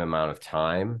the same amount of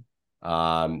time.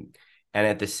 And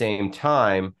at the same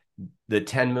time, the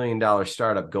 $10 million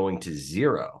startup going to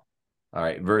zero, all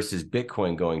right, versus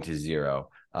Bitcoin going to zero,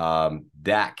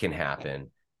 that can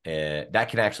happen. That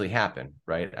can actually happen,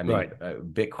 right? I mean, right.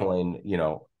 Bitcoin,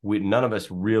 none of us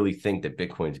really think that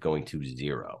Bitcoin is going to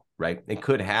zero, right? It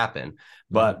could happen,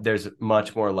 but there's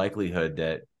much more likelihood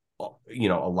that, you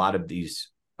know, a lot of these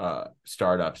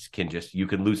startups you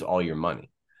can lose all your money,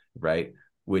 right?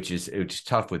 It's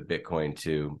tough with Bitcoin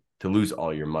to lose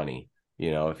all your money.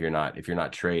 You know, if you're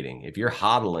not trading, if you're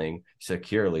hodling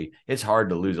securely, it's hard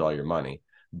to lose all your money.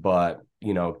 But,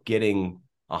 you know, getting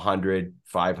 100,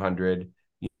 500,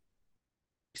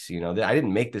 you know, I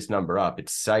didn't make this number up.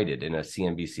 It's cited in a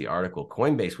CNBC article.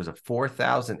 Coinbase was a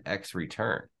 4,000x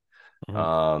return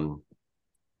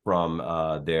from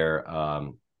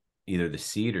their either the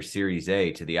seed or Series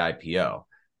A to the IPO.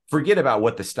 Forget about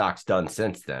what the stock's done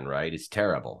since then, right? It's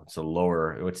terrible. It's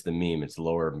what's the meme? It's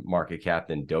lower market cap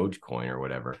than Dogecoin or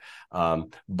whatever.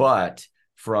 But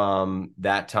from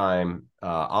that time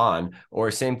on,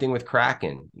 or same thing with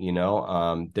Kraken, you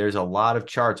know, there's a lot of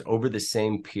charts over the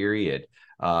same period.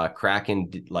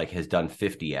 Kraken has done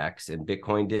 50x and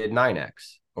Bitcoin did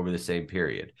 9x over the same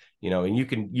period, you know, and you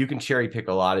can cherry pick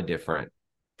a lot of different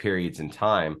periods in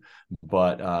time,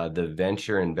 but the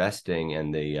venture investing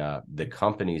and the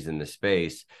companies in the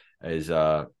space is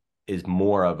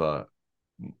more of a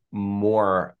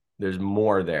there's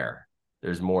more there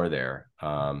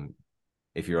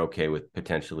if you're okay with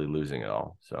potentially losing it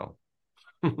all. So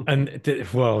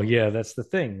well, yeah, that's the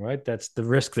thing, right? That's the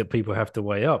risk that people have to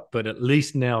weigh up, but at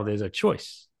least now there's a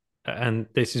choice. And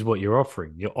this is what you're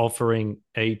offering. You're offering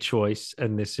a choice,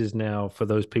 and this is now for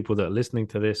those people that are listening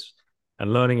to this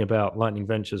and learning about Lightning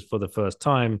Ventures for the first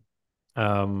time. You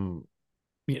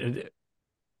know,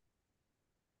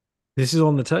 this is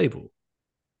on the table.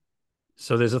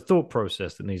 So there's a thought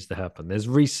process that needs to happen. There's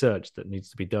research that needs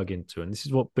to be dug into, and this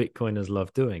is what Bitcoiners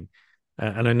love doing.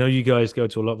 And I know you guys go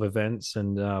to a lot of events,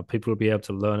 and people will be able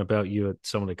to learn about you at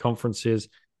some of the conferences.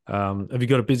 Have you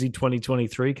got a busy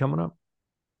 2023 coming up?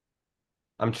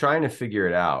 I'm trying to figure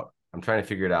it out.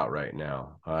 Right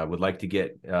now. I would like to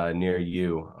get near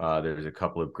you. There's a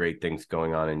couple of great things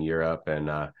going on in Europe,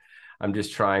 and I'm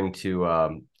just trying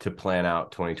to plan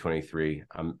out 2023.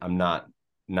 I'm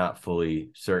not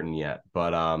fully certain yet,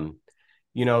 but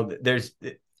you know, there's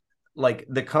like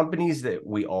the companies that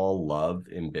we all love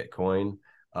in Bitcoin.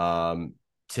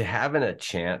 To having a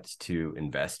chance to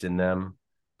invest in them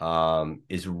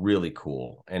is really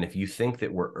cool. And if you think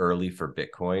that we're early for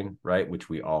Bitcoin, right, which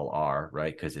we all are,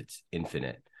 right, because it's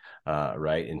infinite,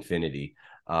 right, infinity,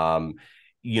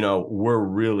 you know, we're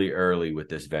really early with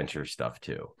this venture stuff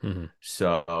too.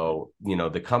 So, you know,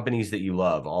 the companies that you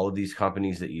love, all of these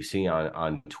companies that you see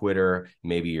on Twitter,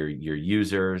 maybe you're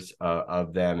users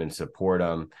of them and support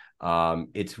them.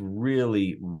 It's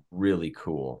really, really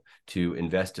cool to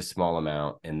invest a small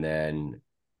amount and then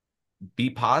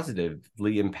be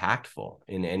positively impactful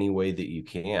in any way that you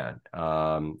can.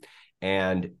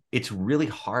 And it's really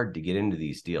hard to get into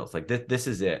these deals. Like this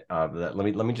is it. Let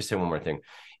me just say one more thing.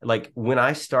 Like when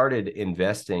I started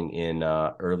investing in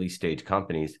early stage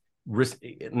companies,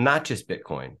 not just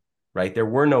Bitcoin, right? There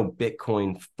were no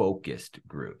Bitcoin focused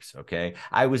groups. Okay.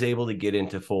 I was able to get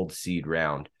into Fold Seed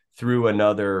Round through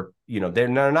another, you know, they're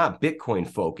not Bitcoin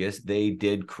focused. They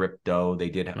did crypto, they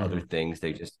did other things.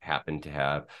 They just happened to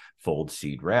have Fold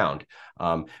Seed Round.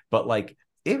 But like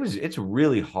it's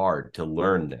really hard to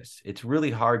learn this. It's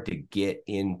really hard to get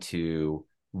into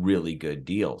really good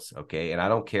deals. Okay. And I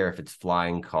don't care if it's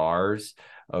flying cars,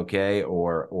 okay,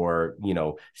 or you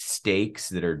know, steaks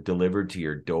that are delivered to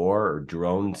your door, or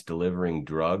drones delivering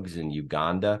drugs in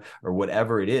Uganda, or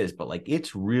whatever it is, but like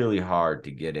it's really hard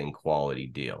to get in quality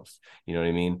deals. You know what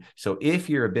I mean? So if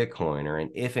you're a Bitcoiner and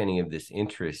if any of this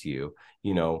interests you,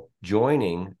 you know,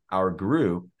 joining our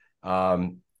group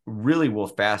really will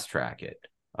fast track it.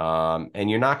 And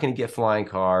you're not going to get flying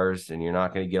cars, and you're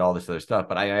not going to get all this other stuff.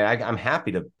 But I'm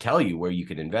happy to tell you where you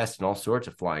can invest in all sorts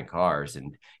of flying cars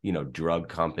and, you know, drug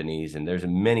companies. And there's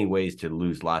many ways to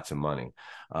lose lots of money.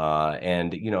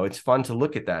 And, you know, it's fun to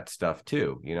look at that stuff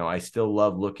too. You know, I still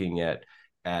love looking at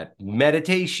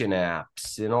meditation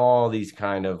apps and all these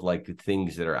kind of like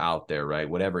things that are out there, right?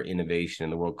 Whatever innovation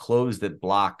in the world, clothes that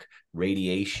block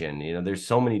radiation. You know, there's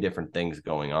so many different things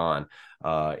going on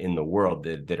in the world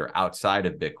that are outside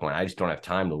of Bitcoin. I just don't have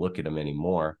time to look at them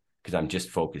anymore because I'm just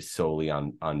focused solely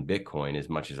on Bitcoin as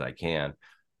much as I can.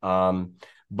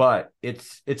 But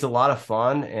it's a lot of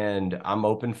fun, and I'm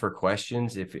open for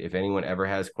questions. If anyone ever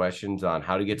has questions on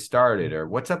how to get started, or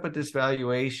what's up with this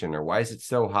valuation, or why is it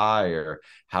so high, or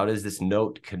how does this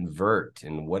note convert,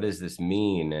 and what does this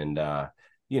mean, and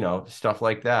you know, stuff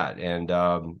like that. And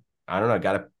I don't know,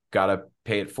 gotta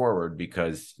pay it forward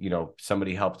because, you know,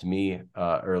 somebody helped me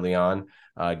early on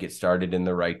get started in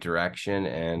the right direction,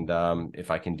 and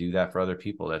if I can do that for other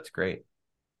people, that's great.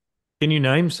 Can you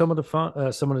name some of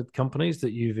the companies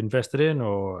that you've invested in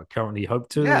or currently hope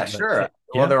to? Yeah, sure.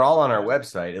 Well, Yeah. they're all on our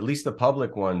website. At least the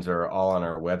public ones are all on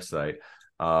our website.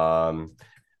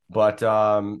 But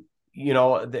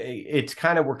it's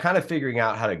we're kind of figuring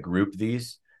out how to group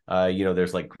these.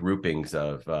 There's like groupings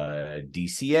of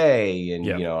DCA, and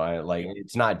like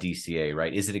it's not DCA,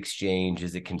 right? Is it exchange?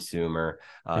 Is it consumer?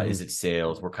 Is it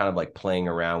sales? We're kind of like playing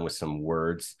around with some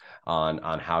words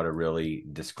on how to really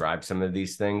describe some of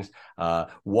these things.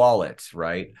 Wallets,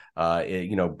 right?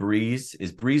 Breeze,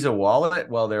 is Breeze a wallet?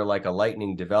 Well, they're like a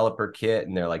Lightning developer kit,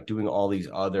 and they're like doing all these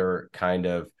other kind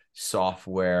of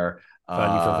software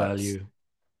Value for value.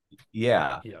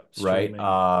 Yeah. Streaming.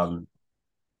 Right.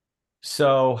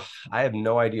 So I have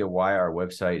no idea why our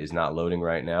website is not loading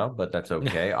right now, but that's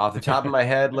okay. Off the top of my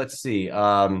head, let's see.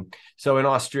 So in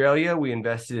Australia, we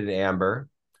invested in Amber.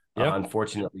 Yeah.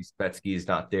 Unfortunately, Spetsky is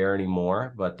not there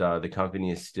anymore, but the company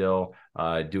is still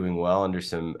doing well under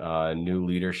some new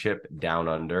leadership down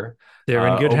under. They're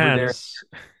in good hands.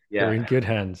 Yeah. They're in good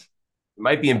hands.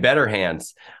 Might be in better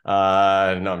hands. No,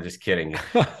 I'm just kidding.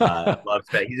 Love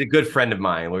Spetsky. He's a good friend of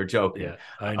mine. We're joking. Yeah,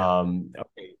 I know.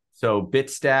 Okay. So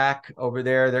Bitstack over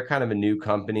there, they're kind of a new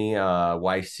company,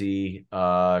 YC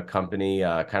company,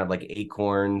 kind of like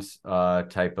Acorns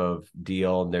type of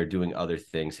deal. They're doing other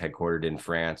things, headquartered in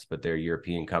France, but they're a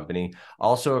European company.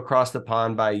 Also across the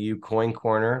pond by you, Coin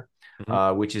Corner,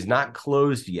 which is not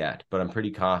closed yet, but I'm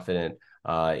pretty confident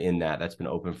in that. That's been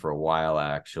open for a while,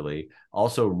 actually.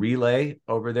 Also Relay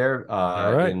over there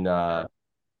All right. in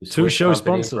two show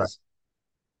company. sponsors.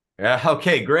 Yeah.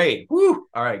 Okay. Great. Woo.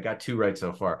 All right. Got two right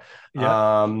so far.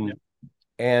 Yeah.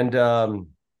 And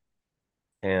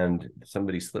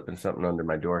somebody's slipping something under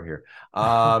my door here.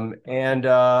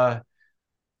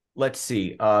 Let's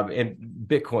see. And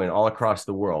Bitcoin all across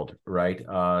the world, right?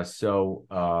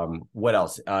 What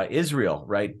else? Israel,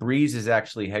 right? Breeze is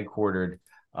actually headquartered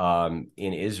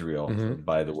in Israel,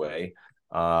 by the way.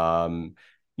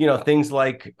 Things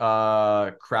like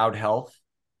Crowd Health,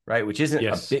 right? Which isn't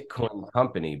a Bitcoin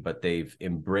company, but they've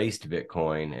embraced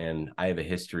Bitcoin. And I have a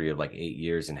history of like 8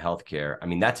 years in healthcare. I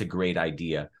mean, that's a great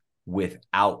idea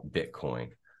without Bitcoin.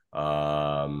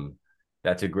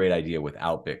 That's a great idea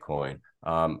without Bitcoin.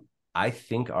 I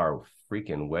think our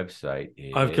freaking website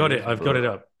is... I've got it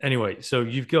up. Anyway, so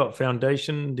you've got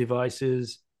Foundation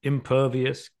Devices,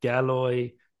 Impervious,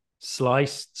 Galloy,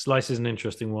 Slice. Slice is an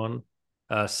interesting one.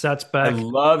 Satsback. I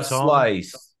love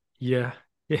Slice. Yeah.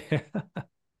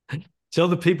 Tell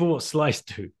the people what Slice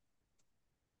do.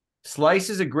 Slice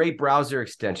is a great browser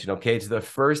extension, okay? It's the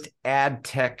first ad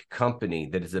tech company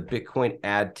that is a Bitcoin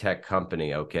ad tech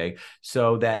company, okay?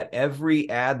 So that every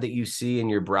ad that you see in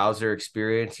your browser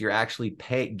experience, you're actually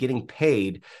getting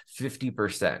paid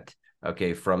 50%.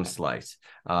 Okay, from Slice.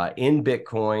 In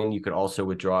Bitcoin, you could also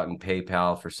withdraw it in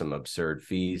PayPal for some absurd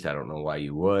fees. I don't know why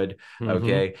you would.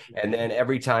 Okay. And then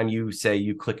every time you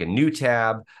click a new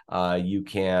tab, you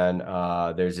can,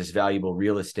 there's this valuable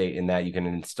real estate in that you can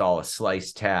install a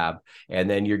Slice tab, and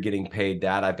then you're getting paid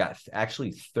that. I've got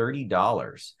actually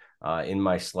 $30 in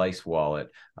my Slice wallet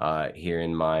here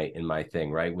in my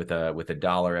thing, right? With a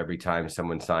dollar every time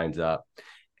someone signs up.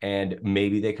 And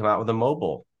maybe they come out with a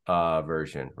mobile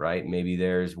version, right? Maybe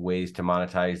there's ways to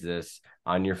monetize this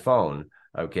on your phone,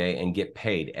 okay, and get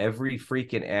paid. Every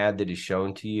freaking ad that is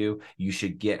shown to you, you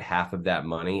should get half of that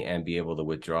money and be able to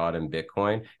withdraw it in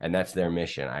Bitcoin. And that's their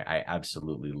mission. I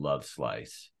absolutely love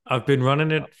Slice. I've been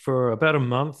running it for about a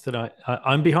month, and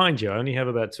I'm behind you. I only have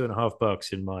about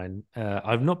 $2.50 in mine.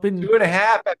 I've not been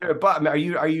 $2.50. Are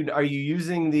you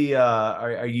using the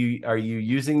are you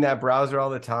using that browser all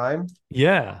the time?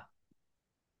 Yeah.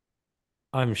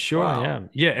 I'm sure I am.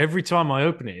 Yeah, every time I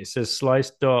open it, it says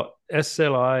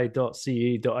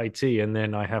slice.sli.ce.it, and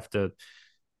then I have to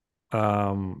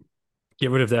get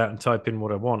rid of that and type in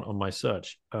what I want on my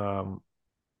search.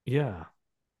 Yeah.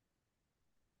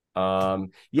 I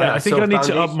think I need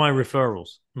to up my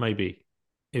referrals, maybe,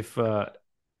 if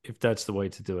that's the way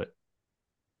to do it.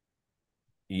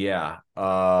 Yeah.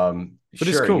 But sure,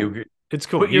 it's cool. It's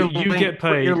cool. You get paid.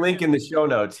 Put your link in the show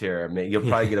notes here. You'll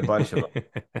probably get a bunch of them.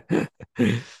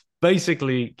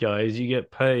 Basically, guys, you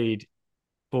get paid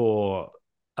for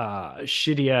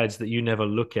shitty ads that you never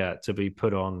look at to be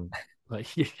put on. Like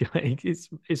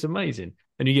it's amazing,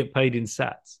 and you get paid in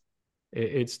sats.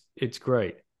 It's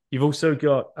great. You've also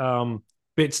got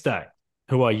Bitstack,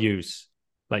 who I use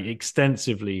like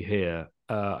extensively here.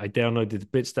 I downloaded the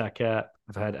Bitstack app.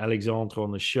 I've had Alexandre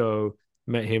on the show.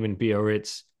 Met him in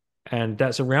Biarritz. And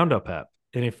that's a roundup app.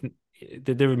 And if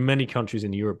there are many countries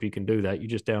in Europe you can do that, you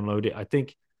just download it. I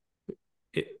think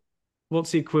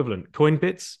what's the equivalent?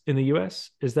 Coinbits in the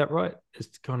US? Is that right?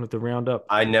 It's kind of the roundup.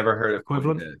 I never heard of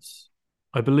equivalent. Coinbits.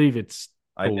 I believe it's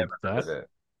I called never heard that. of it.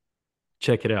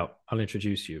 Check it out. I'll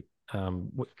introduce you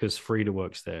because Frida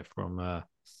works there from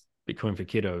Bitcoin for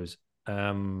Kiddos.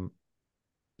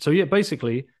 So yeah,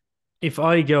 basically, if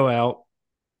I go out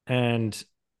and,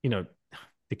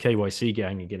 the KYC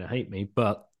gang are going to hate me,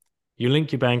 but you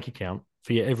link your bank account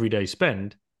for your everyday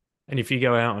spend. And if you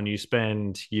go out and you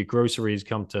spend, your groceries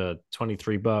come to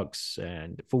 $23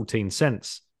 and 14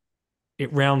 cents,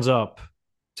 it rounds up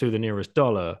to the nearest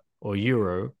dollar or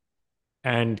euro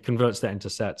and converts that into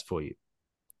sats for you.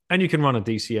 And you can run a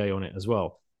DCA on it as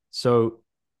well. So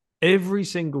every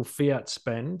single fiat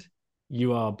spend,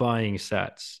 you are buying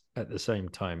sats at the same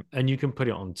time. And you can put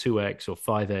it on 2x or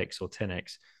 5x or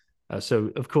 10x.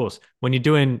 So of course, when you're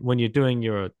filling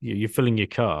your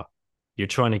car, you're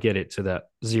trying to get it to that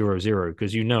 0.0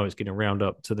 because it's going to round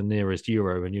up to the nearest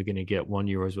euro and you're going to get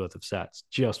 €1 worth of sats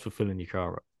just for filling your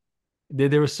car up.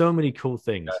 There are so many cool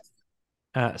things.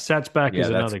 Satsback is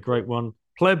another great one.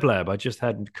 Pleb Lab, I just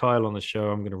had Kyle on the show.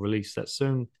 I'm going to release that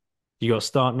soon. You got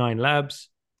Start9 Labs,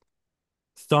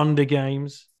 Thunder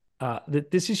Games.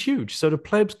 This is huge. So the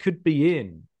plebs could be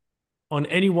in on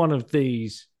any one of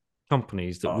these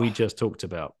companies that we just talked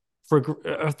about for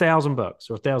 $1,000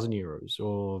 or €1,000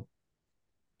 or.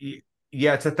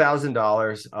 Yeah, it's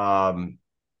 $1,000.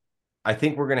 I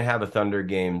think we're going to have a Thunder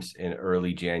Games in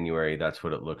early January. That's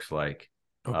what it looks like.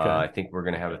 Okay. I think we're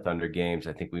going to have a Thunder Games.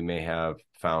 I think we may have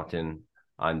Fountain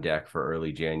on deck for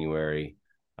early January.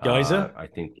 Geyser? I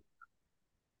think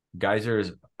Geyser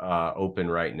is open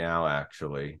right now,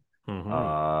 actually. Mm-hmm.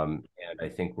 And I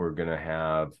think we're going to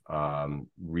have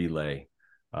Relay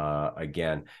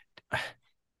again.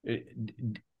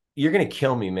 You're going to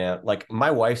kill me, man. Like,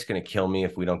 my wife's going to kill me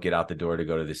if we don't get out the door to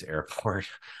go to this airport.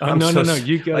 No.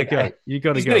 You got to go. You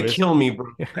got to go. She's going to kill me,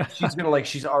 bro. She's going to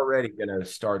she's already going to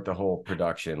start the whole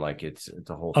production. Like, it's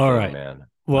a whole thing, right, man.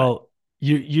 Well,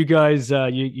 you guys,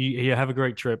 you have a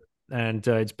great trip. And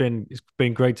it's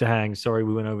been great to hang. Sorry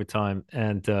we went over time.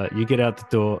 And you get out the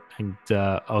door and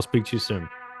I'll speak to you soon.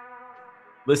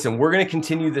 Listen, we're going to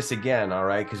continue this again, all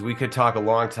right? Because we could talk a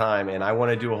long time, and I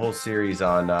want to do a whole series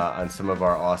on some of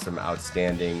our awesome,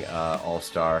 outstanding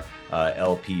all-star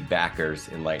LP backers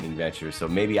in Lightning Ventures. So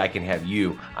maybe I can have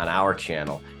you on our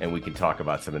channel, and we can talk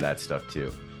about some of that stuff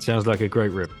too. Sounds like a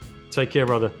great rip. Take care,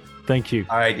 brother. Thank you.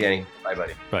 All right, Danny. Bye,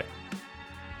 buddy. Bye.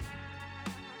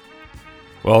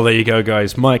 Well, there you go,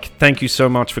 guys. Mike, thank you so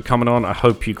much for coming on. I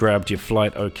hope you grabbed your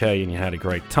flight okay and you had a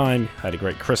great time, had a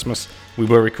great Christmas. We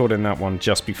were recording that one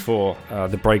just before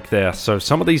the break there, so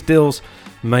some of these deals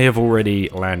may have already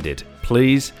landed.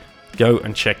 Please go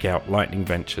and check out Lightning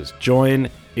Ventures. Join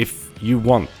if you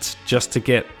want, just to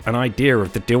get an idea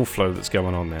of the deal flow that's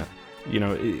going on there.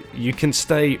 You can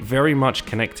stay very much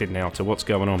connected now to what's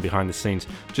going on behind the scenes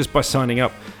just by signing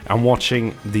up and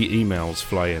watching the emails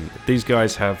fly in. These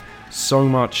guys have so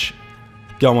much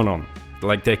going on.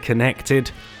 Like, they're connected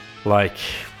like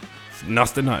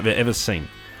nothing I've ever seen.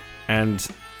 And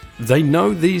they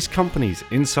know these companies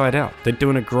inside out. They're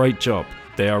doing a great job.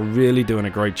 They are really doing a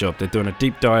great job. They're doing a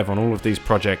deep dive on all of these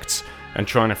projects and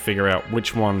trying to figure out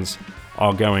which ones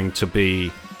are going to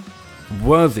be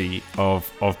worthy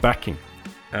of backing.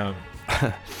 I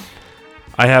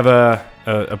have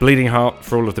a bleeding heart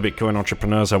for all of the Bitcoin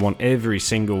entrepreneurs. I want every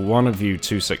single one of you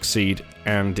to succeed.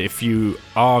 And if you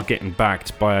are getting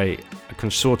backed by a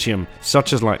consortium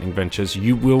such as Lightning Ventures,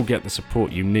 you will get the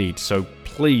support you need. So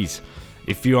please,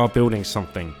 if you are building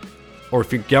something, or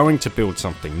if you're going to build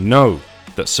something, know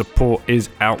that support is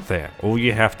out there. All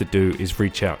you have to do is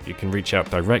reach out. You can reach out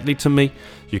directly to me.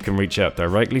 You can reach out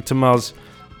directly to Muzz.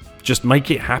 Just make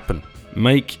it happen.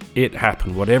 Make it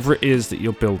happen. Whatever it is that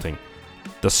you're building,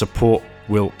 the support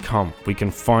will come. We can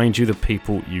find you the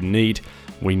people you need.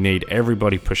 We need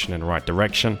everybody pushing in the right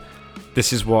direction.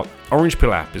 This is what Orange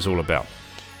Pill app is all about.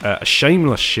 A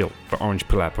shameless shill for Orange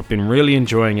Pill app. I've been really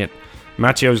enjoying it.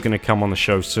 Matteo's going to come on the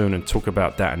show soon and talk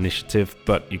about that initiative,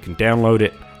 but you can download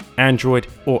it, Android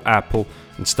or Apple,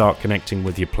 and start connecting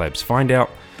with your plebs. Find out,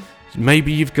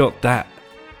 maybe you've got that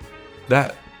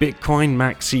Bitcoin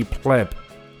maxi pleb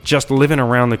just living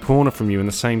around the corner from you in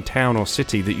the same town or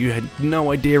city that you had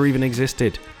no idea even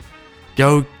existed.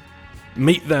 Go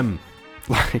meet them.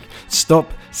 Like, stop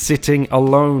sitting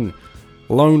alone,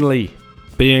 lonely,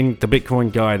 being the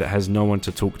Bitcoin guy that has no one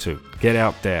to talk to. Get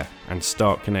out there and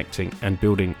start connecting and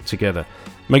building together.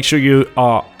 Make sure you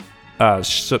are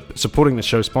supporting the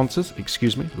show sponsors.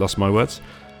 Excuse me, lost my words.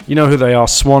 You know who they are.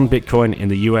 Swan Bitcoin in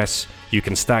the US. You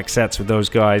can stack sats with those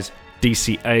guys.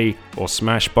 DCA or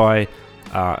Smashbuy.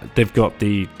 They've got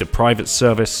the private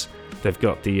service They've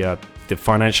got the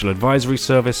financial advisory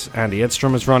service. Andy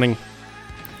Edstrom is running.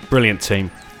 Brilliant team.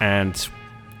 And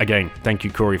again, thank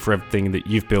you, Corey, for everything that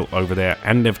you've built over there.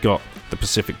 And they've got the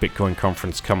Pacific Bitcoin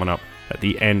Conference coming up at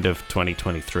the end of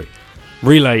 2023.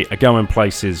 Relay are going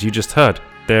places. You just heard.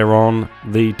 They're on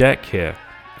the deck here.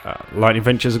 Lightning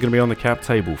Ventures are going to be on the cap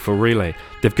table for Relay.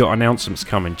 They've got announcements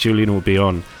coming. Julian will be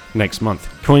on next month.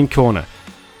 Coin Corner.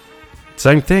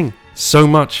 Same thing. So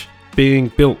much being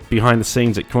built behind the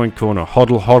scenes at Coin Corner.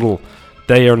 Hodl.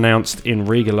 They announced in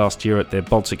Riga last year at their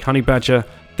Baltic Honey Badger,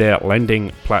 their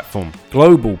lending platform.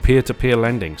 Global peer-to-peer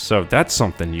lending. So that's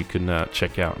something you can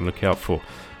check out and look out for.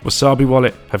 Wasabi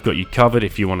Wallet have got you covered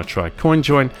if you want to try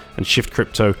CoinJoin, and Shift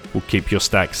Crypto will keep your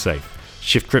stack safe.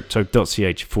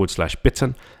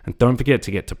 shiftcrypto.ch/Bitten. And don't forget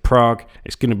to get to Prague.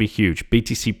 It's going to be huge.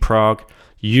 BTC Prague.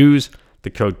 Use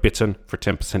the code BITTEN for a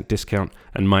 10% discount.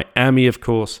 And Miami, of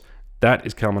course, that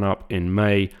is coming up in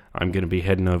May. I'm going to be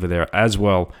heading over there as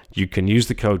well. You can use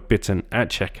the code BITTEN at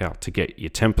checkout to get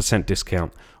your 10%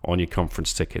 discount on your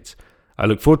conference tickets. I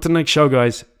look forward to the next show,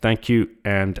 guys. Thank you,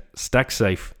 and stack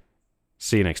safe.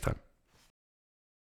 See you next time.